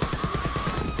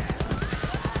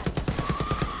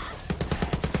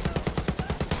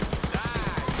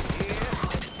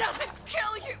 It doesn't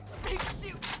kill you, makes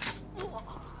you.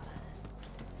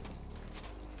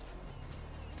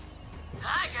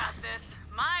 I got this.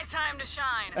 My time to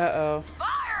shine. Uh-oh.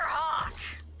 Firehawk!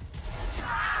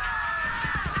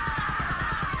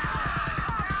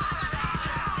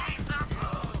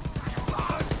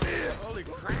 Holy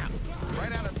crap.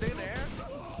 Right out of thin air?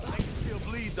 They can still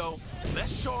bleed, though.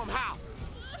 Let's show them how.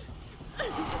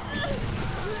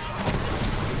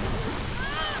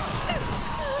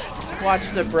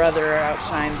 Watch the brother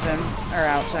outshines him, or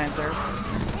outshines her.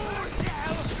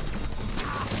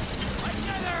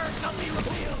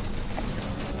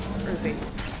 Where is he?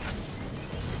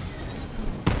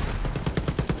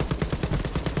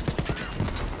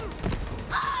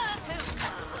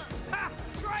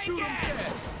 Shoot him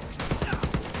dead.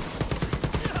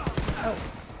 Oh.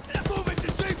 Move it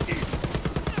to safety.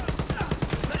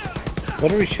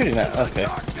 What are we shooting at? Okay.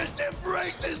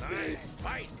 Nice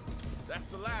fight. That's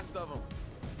the last of them.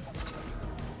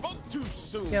 Spoke too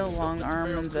soon. Kill Long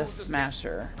Arm the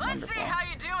Smasher. Let's Wonderful. see how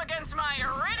you do against my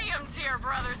iridium tier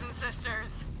brothers and sisters.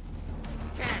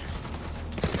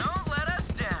 Don't let us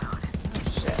down.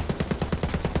 Oh, shit.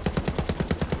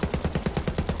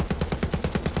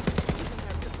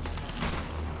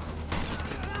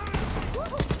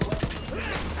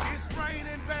 It's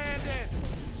raining bandits.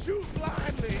 Shoot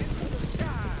blindly into the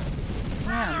sky.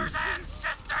 Man. Brothers and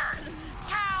sisters,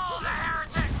 kill the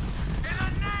heretics in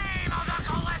the name of the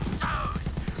Calypsos!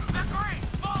 The Great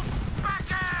Vault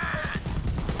beckons!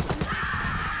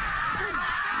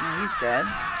 Oh, he's dead.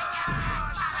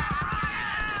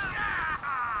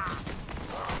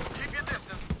 Keep your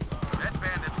distance. That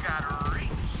bandit's got reach.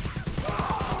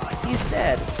 He's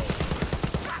dead.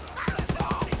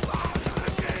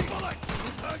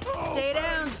 Stay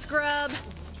down, scrub.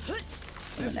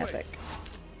 An epic.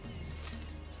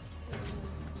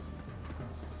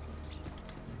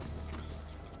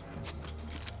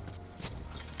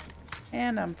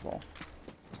 And I'm full.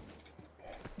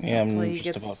 Yeah, I'm Hopefully he just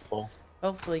gets- about full.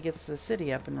 Hopefully gets the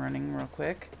city up and running real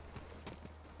quick.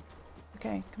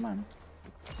 Okay, come on.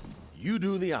 You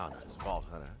do the honors, Vault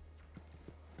Hunter.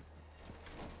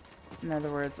 In other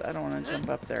words, I don't want to jump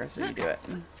up there, so you do it.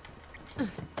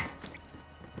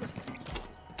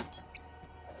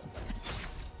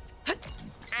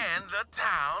 And the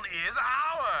town is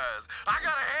ours! I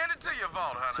gotta hand it to you,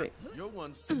 Vault Hunter. Sweet. You're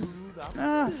one smooth out.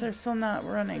 Oh, they're still not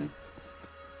running.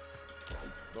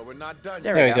 But we're not done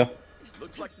There yet. There we go.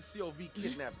 Looks like the COV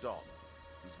kidnapped Dalton.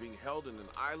 He's being held in an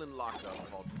island lockup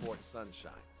called Fort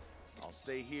Sunshine. I'll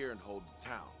stay here and hold the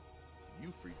town.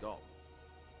 You free Dalton.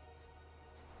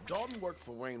 Dalton worked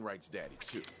for Wainwright's daddy,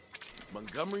 too.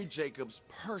 Montgomery Jacobs'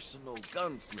 personal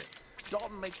gunsmith.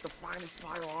 Dalton makes the finest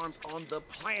firearms on the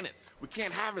planet. We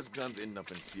can't have his guns ending up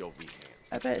in COV hands.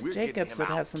 I bet We're getting Jacobs him would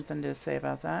have out. something to say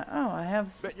about that. Oh, I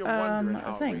have Bet you're wondering a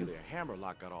how thing. Aurelia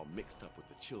Hammerlock got all mixed up with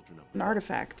the children of An the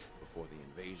artifact. before the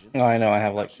invasion. Oh, I know. I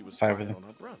have While like she was 5 of spying them. on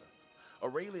her brother.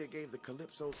 Aurelia gave the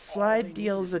Calypso all they Slide needed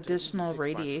deals to take the additional six by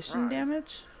radiation surprise.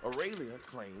 damage? Aurelia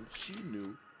claimed she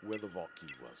knew where the vault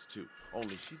key was too.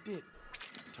 Only she didn't.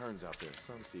 Turns out there's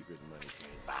some secret money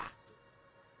came by.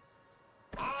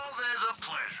 Always a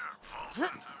pleasure,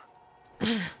 Vault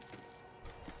Hunter.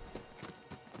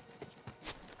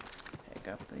 Pick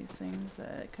up these things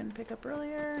that I couldn't pick up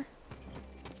earlier.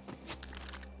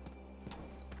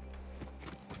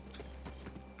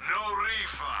 No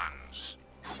refunds.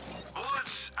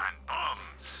 Bullets and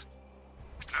bombs.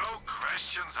 No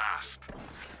questions asked.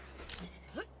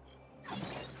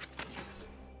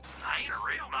 I ain't a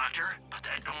real doctor, but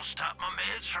that don't stop my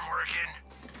meds from working.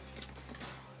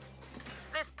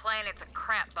 This planet's a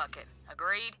crap bucket.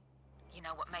 Agreed? You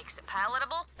know what makes it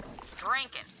palatable?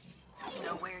 Drinking. You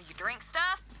know where you drink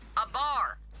stuff? A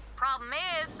bar. Problem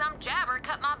is, some jabber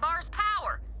cut my bar's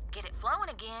power. Get it flowing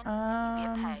again, you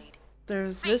get paid.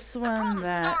 There's See, this one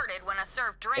that started when I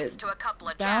served drinks to a couple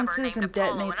of bounces and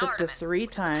detonates up to 3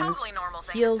 times,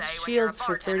 heals shields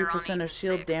for 30% of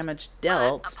shield damage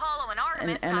dealt,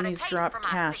 and enemies drop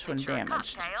cash when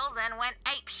damaged. And went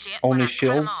ape shit Only when I cut 'em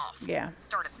shields? off. Yeah.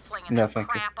 Started flinging No, their thank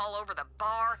you. crap all over the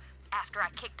bar. After I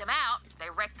kicked them out, they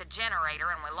wrecked the generator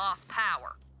and we lost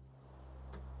power.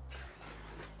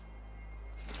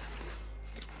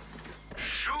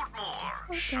 Shoot more,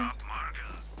 shop marker.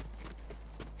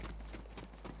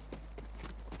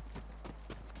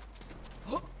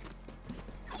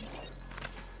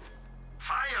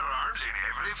 Firearms in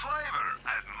every flavor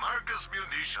at Marcus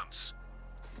Munitions.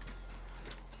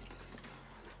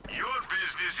 Your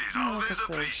business is Look always at those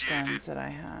appreciated. guns that I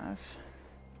have.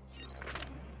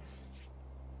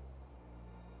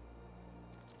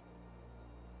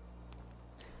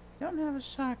 Don't have a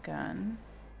shotgun.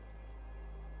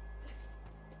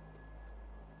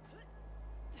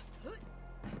 Let's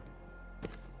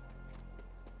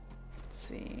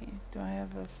see. Do I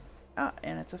have a... Oh,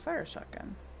 and it's a fire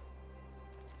shotgun.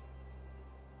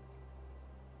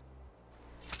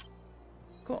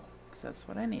 Cool. Because that's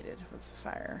what I needed, was a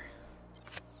fire.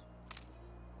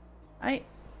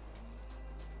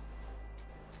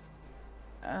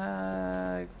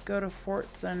 Go to Fort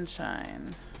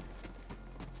Sunshine.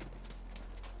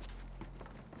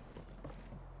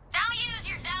 Don't use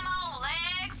your dumb old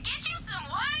legs. Get you some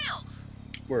wheels.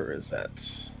 Where is that?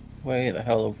 Way the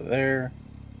hell over there.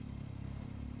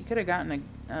 You could have gotten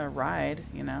a ride,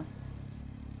 you know.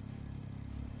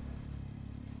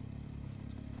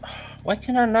 Why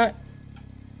can I not?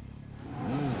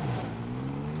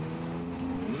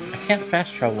 I can't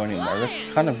fast travel anymore. That's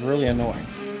kind of really annoying.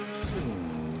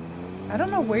 I don't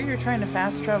know where you're trying to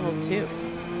fast travel to.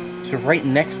 To right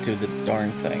next to the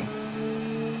darn thing.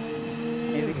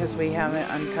 Maybe because we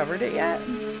haven't uncovered it yet?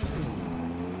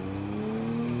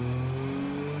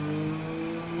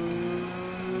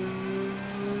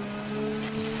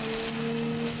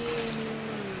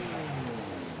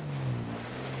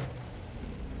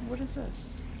 What is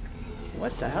this?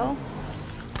 What the hell?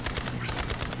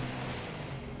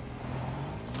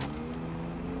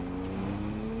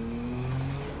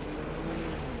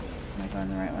 Am I going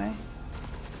the right way?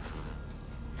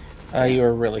 You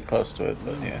were really close to it,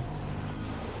 but yeah.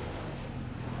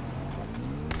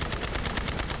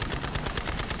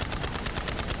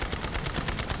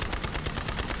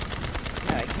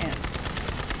 God, I can't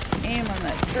aim on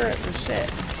that turret for shit.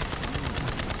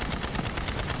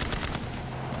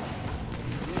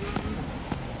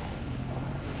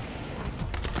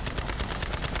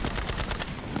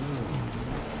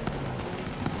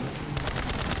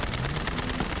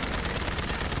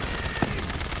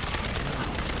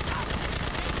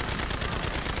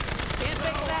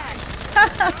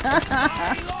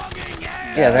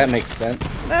 Yeah, that makes sense.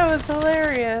 That was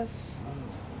hilarious.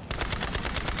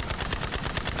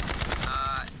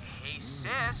 Hey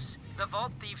sis, the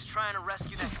vault thief's trying to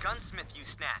rescue that gunsmith you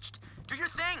snatched. Do your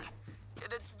thing.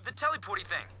 The teleporty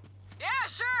thing. Yeah,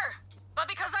 sure. But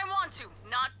because I want to,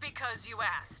 not because you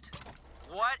asked.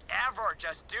 Whatever,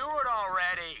 just do it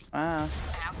already. Wow.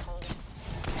 Asshole.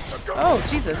 Oh,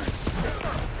 Jesus.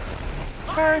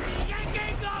 Car.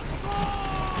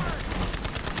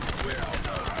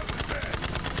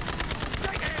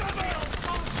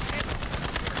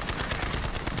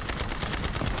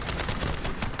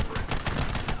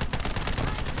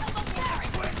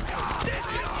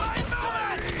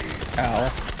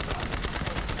 Ow.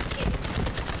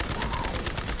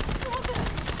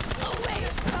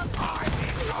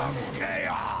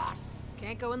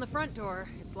 Can't go in the front door.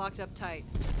 It's locked up tight.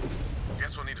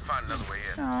 Guess we'll need to find another way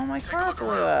in. Oh, my Take a car look blew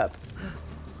around. up.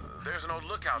 There's an old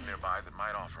lookout nearby that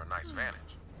might offer a nice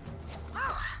vantage.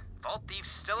 Well, vault thief's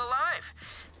still alive.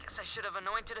 Guess I should have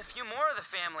anointed a few more of the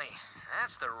family.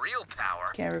 That's the real power.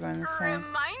 Okay, we're going this way.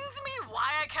 Reminds me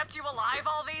why I kept you alive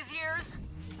all these years?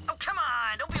 Oh, come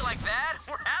on, don't be like that.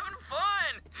 We're having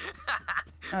fun.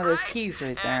 Oh, there's Right? keys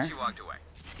right there. And she walked away.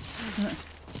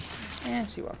 And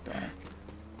she walked away.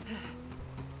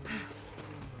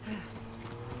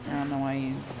 I don't know why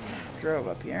you drove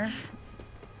up here.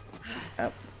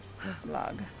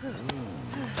 log.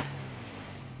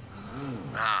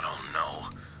 I don't know.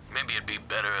 Maybe it'd be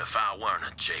better if I weren't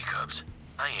a Jacobs.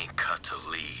 I ain't cut to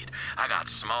lead. I got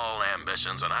small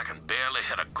ambitions and I can barely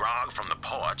hit a grog from the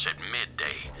porch at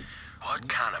midday. What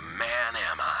kind of man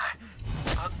am I?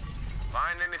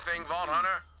 Find anything, Vault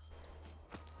Hunter?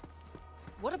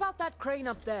 What about that crane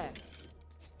up there?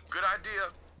 Good idea.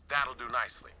 That'll do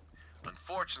nicely.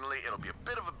 Unfortunately, it'll be a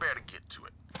bit of a bear to get to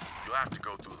it. You'll have to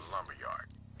go through the lumberyard.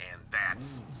 And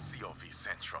that's COV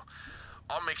Central.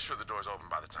 I'll make sure the door's open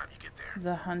by the time you get there.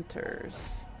 The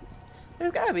hunters.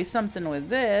 There's gotta be something with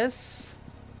this.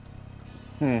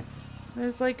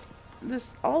 There's like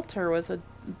this altar with a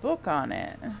book on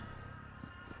it.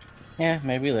 Yeah,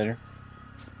 maybe later.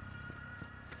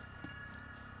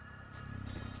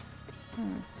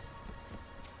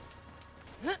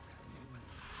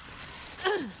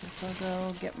 Guess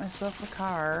I'll go get myself a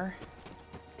car.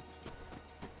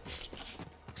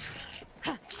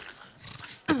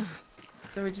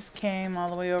 So we just came all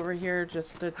the way over here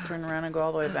just to turn around and go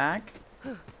all the way back?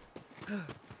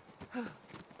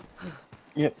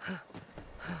 Yep.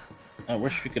 I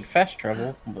wish we could fast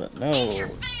travel, but no,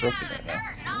 it's broken right now.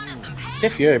 See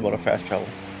if you're able to fast travel.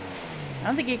 I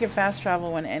don't think you can fast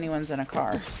travel when anyone's in a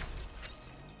car.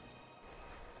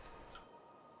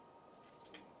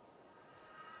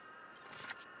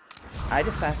 I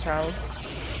just fast traveled.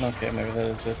 Okay, maybe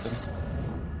that existed.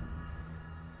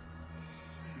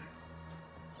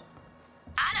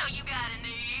 I know you got a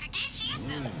need to get you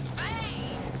some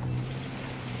space.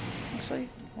 Actually,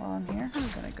 while I'm here, I'm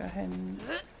gonna go ahead and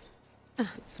get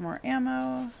some more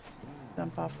ammo.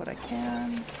 Dump off what I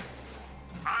can.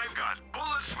 I've got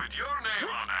bullets with your name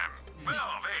on them.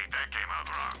 Well, wait, that came out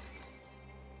wrong.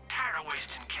 Tired of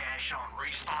wasting cash on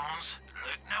respawns?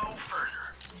 Look no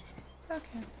further.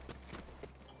 Okay.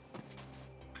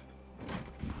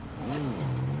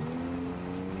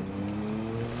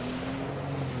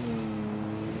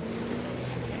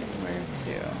 Where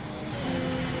to?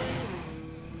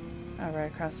 Oh,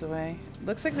 right across the way.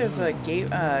 Looks like there's a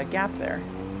gap there.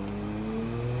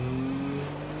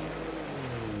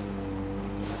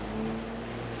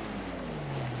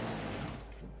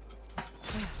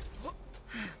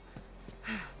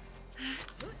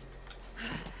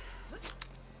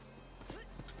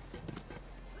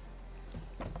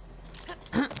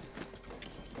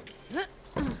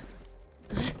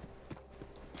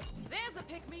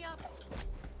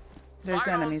 There's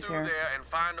Fight on enemies through here. there and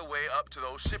find a way up to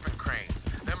those shipping cranes.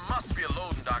 There must be a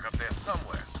loading dock up there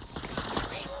somewhere.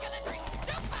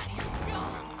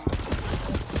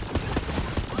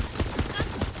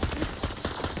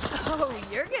 Oh,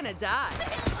 you're gonna die.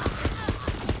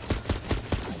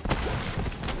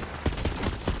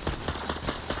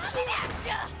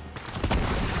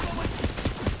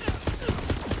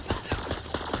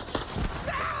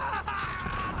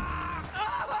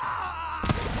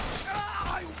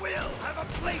 I will have a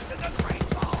place in the Great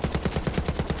Ball.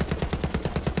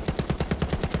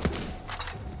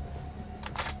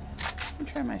 Let me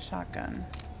try my shotgun.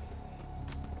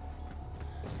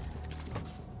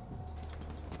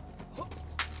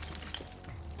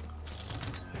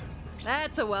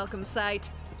 That's a welcome sight.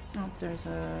 Oh, there's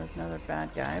another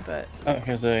bad guy, but Oh,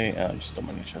 here's a just a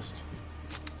money chest.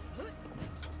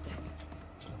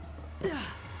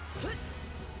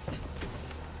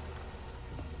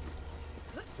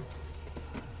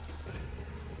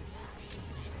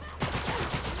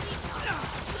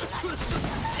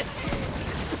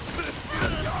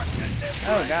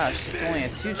 oh gosh, it's only a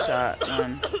two-shot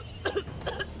one.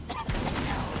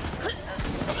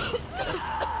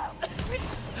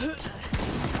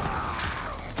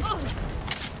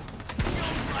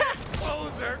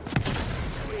 Closer.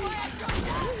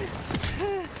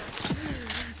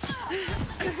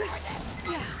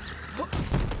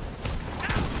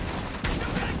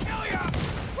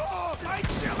 Oh, my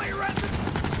chili resin.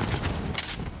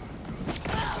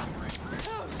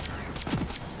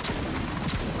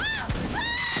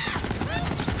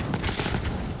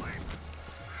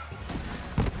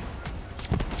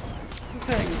 This is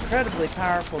an incredibly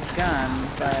powerful gun,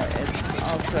 but it's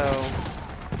also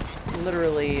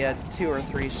literally a 2 or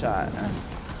 3 shot.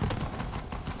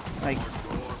 Like,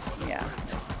 yeah,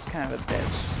 it's kind of a bitch.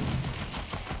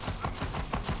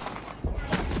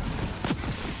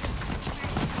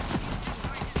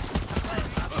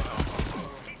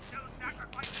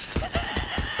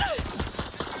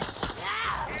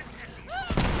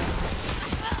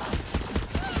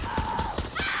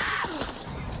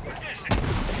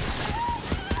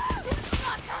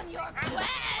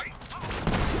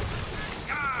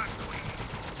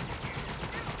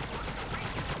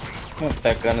 Oh,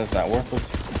 that gun is not worthless.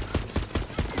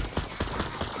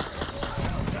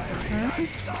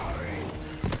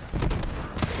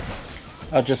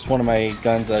 Just one of my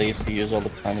guns that I used to use all the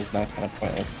time is now kind of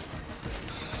pointless.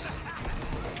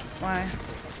 Why?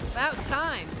 About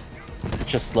time.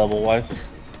 Just level-wise.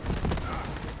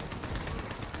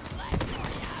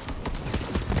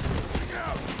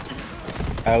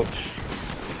 Ouch.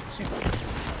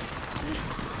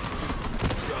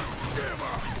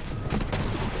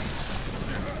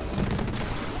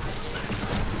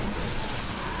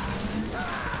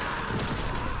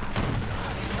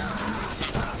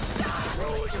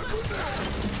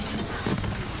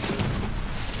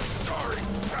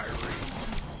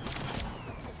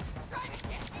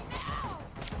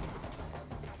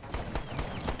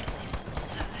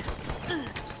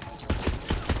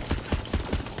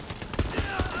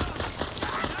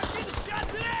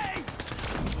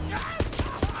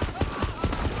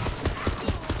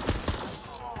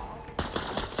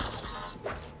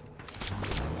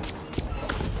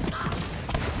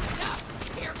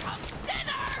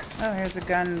 Oh, here's a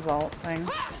gun vault thing.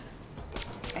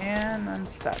 And I'm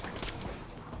stuck.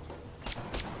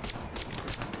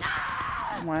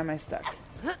 Why am I stuck?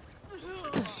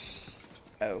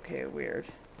 Okay, weird.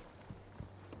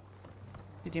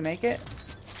 Did you make it?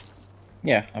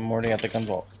 Yeah, I'm already at the gun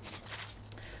vault.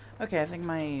 Okay, I think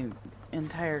my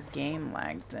entire game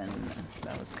lagged then.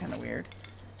 That was kind of weird.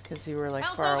 Because you were like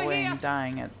far away and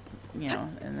dying at, you know,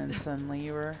 and then suddenly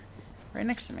you were right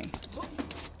next to me.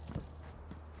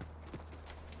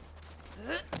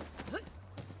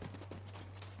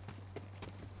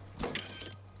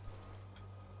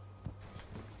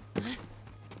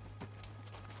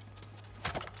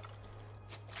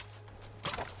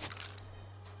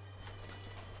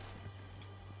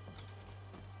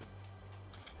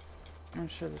 I'm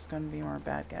sure there's going to be more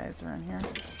bad guys around here.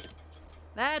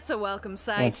 That's a welcome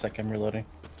sight. 1 sec, I'm reloading.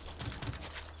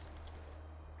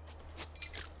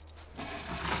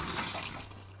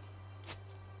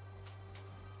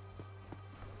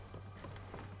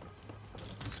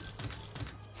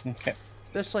 Okay.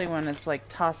 Especially when it's like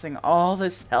tossing all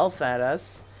this health at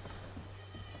us.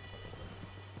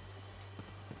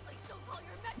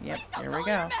 Yep, here we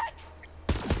go.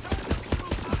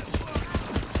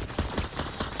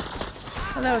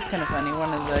 Oh, that was kind of funny.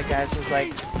 One of the guys was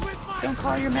like, "Don't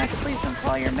call your mech, please don't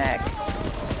call your mech."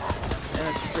 And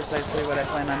that's precisely what I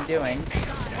plan on doing.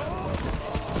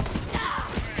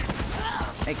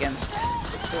 Against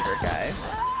bigger guys.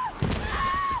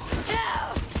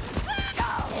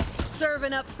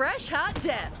 Serving up fresh, hot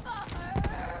death.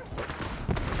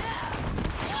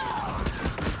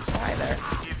 Hi there.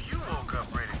 If you woke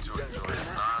up ready to enjoy a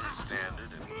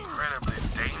non-standard and incredibly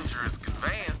dangerous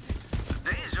conveyance,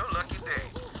 today's your lucky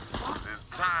day. 'Cause it's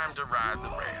time to ride the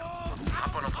rails.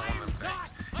 Hop on up on them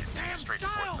things and take it straight to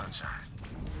Port Sunshine.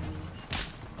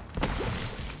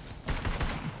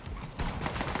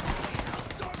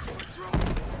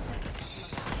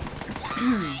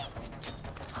 You're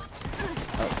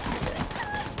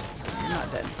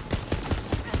not dead.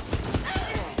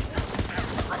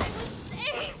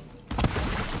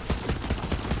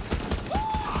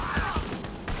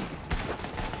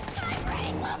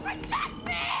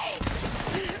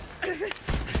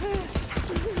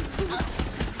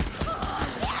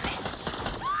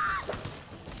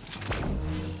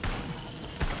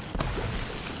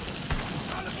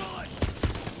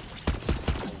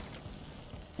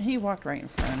 He walked right in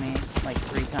front of me like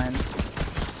 3 times.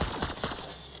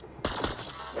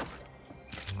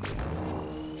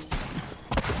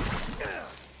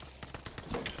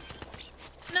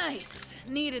 Nice.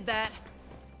 Needed that.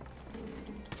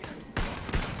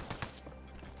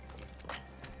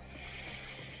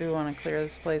 Do we want to clear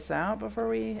this place out before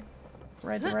we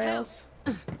ride the rails?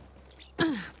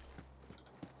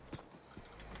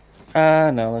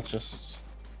 No, let's just...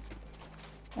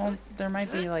 Well, there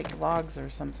might be like logs or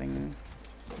something.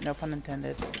 No pun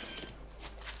intended.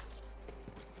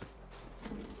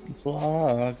 It's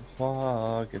log,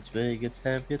 it's big, it's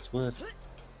heavy, it's wood.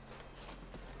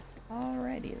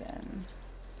 Alrighty then.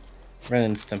 Ren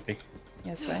and Stimpy.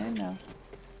 Yes, I know.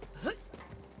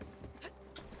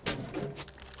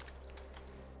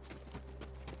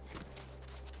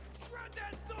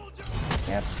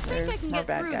 Yep, there's more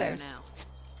bad guys. Now.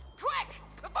 Quick!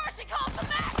 Before she calls the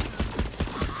mech!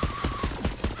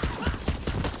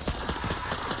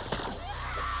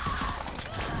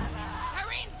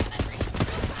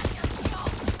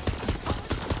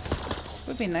 It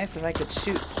would be nice if I could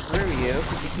shoot through you,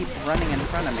 because you keep running in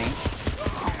front of me.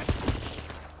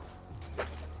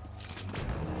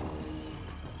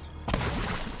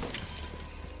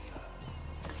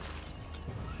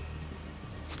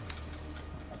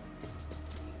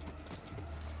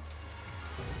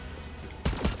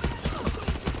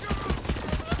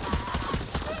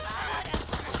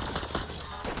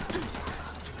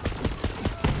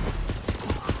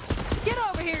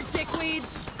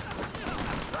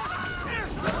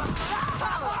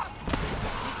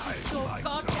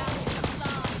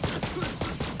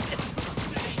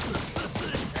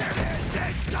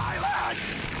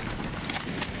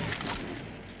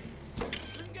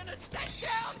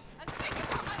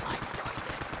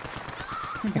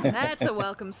 That's a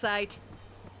welcome sight.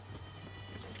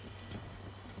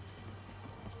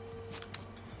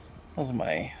 How's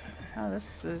my... Oh,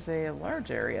 this is a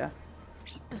large area.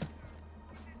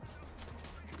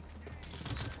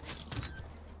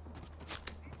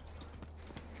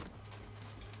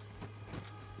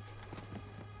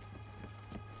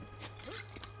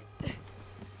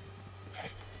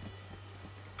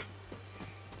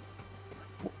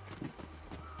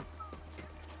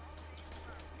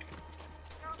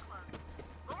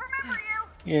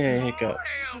 Yeah, hiccups.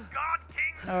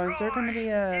 Oh, is there going to be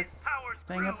a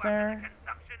thing up there?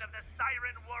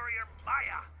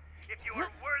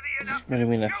 What do you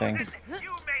mean a thing?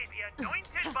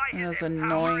 And those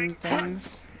annoying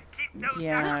things?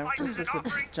 Yeah, we're supposed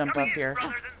to jump up here.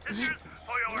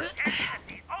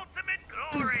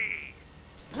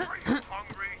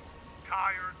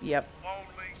 Yep.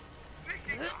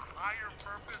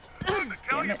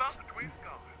 Damn it.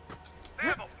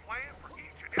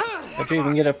 How'd you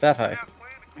even get up that high?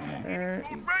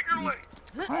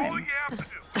 Climb.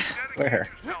 Where?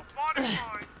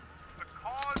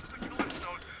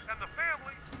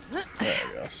 There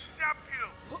it goes.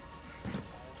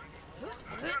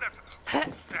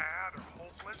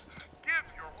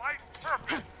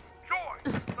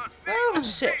 Oh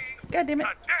shit! God damn it!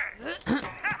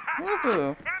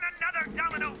 Woohoo! Another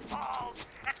domino falls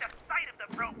at the sight of the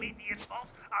Promethean vault.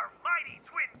 Our mighty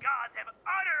twin gods have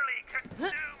utterly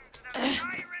consumed the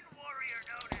Siren warrior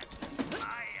known as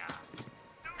Maya.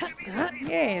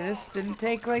 Yay! This didn't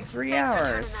take like 3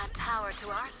 hours. That tower to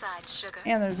our side, sugar.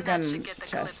 And there's a gun That should get the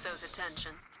chest. Calypso's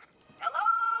attention.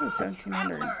 Ooh,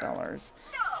 $1,700.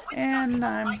 And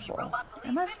I'm full.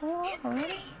 Am I full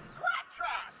already?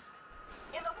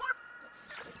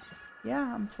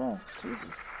 Yeah, I'm full.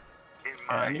 Jesus.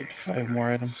 I need 5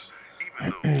 more items.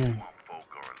 Even though swamp folk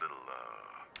are a little,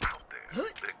 out there,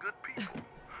 they're good people.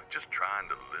 Just trying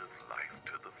to live life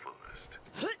to the fullest.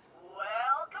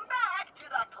 Welcome back to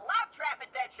the Claptrap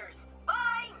Adventures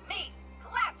by me,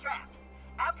 Claptrap.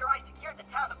 After I secured the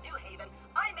town of New Haven,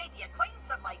 I made the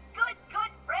acquaintance of my good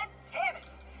friend, Tammy.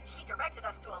 She directed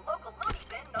us to a local loony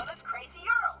bin known as Crazy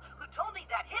Earl, who told me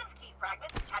that his key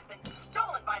fragments had been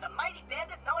stolen by the mighty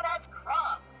bandit known as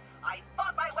Crom. I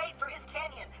fought my way through his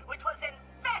canyon, which was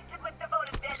infested with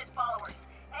devoted bandit followers.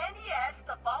 And yes,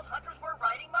 the Vault Hunters were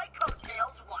riding my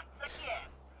coattails once again.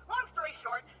 Long story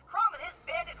short, Crom and his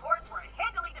bandit hordes were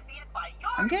handily defeated by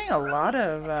your... I'm getting a lot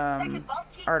of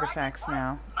artifacts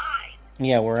now.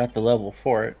 Yeah, we're at the level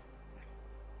for it.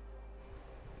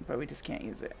 But we just can't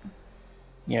use it.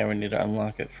 Yeah, we need to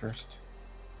unlock it first.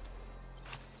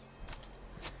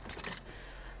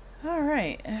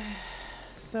 Alright.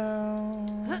 So...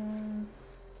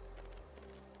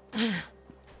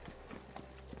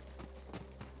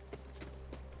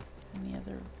 Any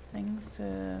other things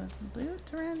to loot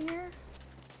around here?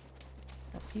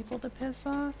 Got people to piss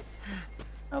off?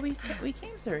 Oh, we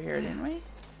came through here, didn't we?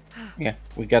 Yeah,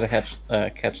 we gotta catch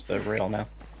the rail now.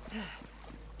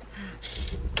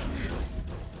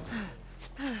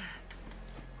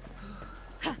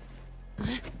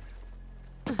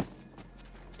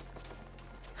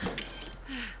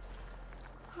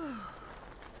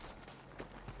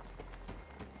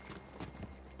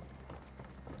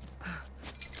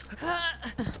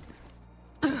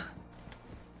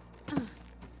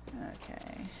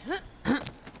 Okay.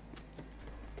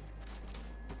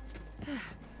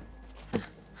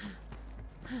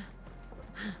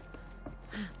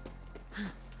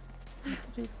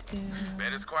 Bet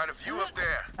there's quite a few up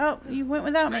there. Oh, you went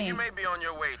without Now, me. you may be on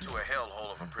your way to a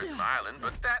hellhole of a prison island,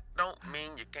 but that don't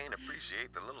mean you can't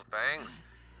appreciate the little things,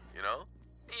 you know?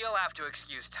 You'll have to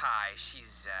excuse Ty.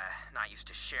 She's not used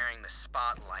to sharing the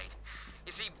spotlight.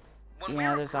 You see, when we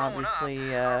Yeah, were there's growing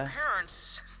obviously up, our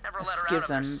parents never a let her out of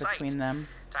their schism sight. between them.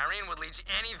 Tyrene would leech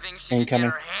anything she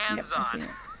Incoming. could get her hands Yep, I on. see it.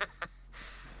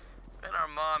 Then our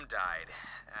mom died.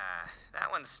 That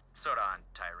one's sort of on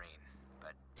Tyrene.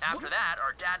 But after that,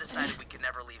 our dad decided we could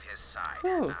never leave his side.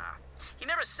 Ooh. He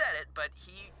never said it, but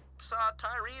he saw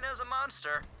Tyrene as a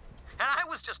monster. And I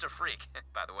was just a freak,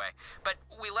 by the way. But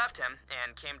we left him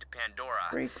and came to Pandora.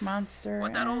 Freak monster.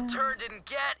 What that old turd didn't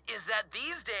get is that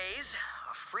these days,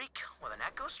 a freak with an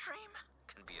echo stream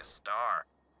can be a star.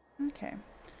 Okay.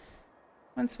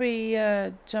 Once we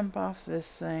jump off this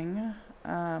thing, we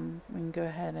can go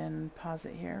ahead and pause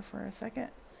it here for a second.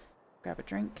 Grab a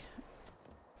drink.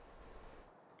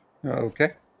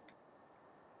 Okay.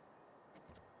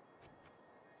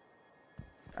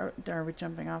 Are we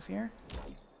jumping off here?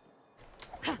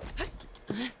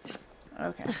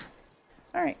 Okay.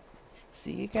 Alright.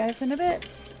 See you guys in a bit.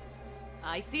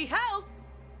 I see how.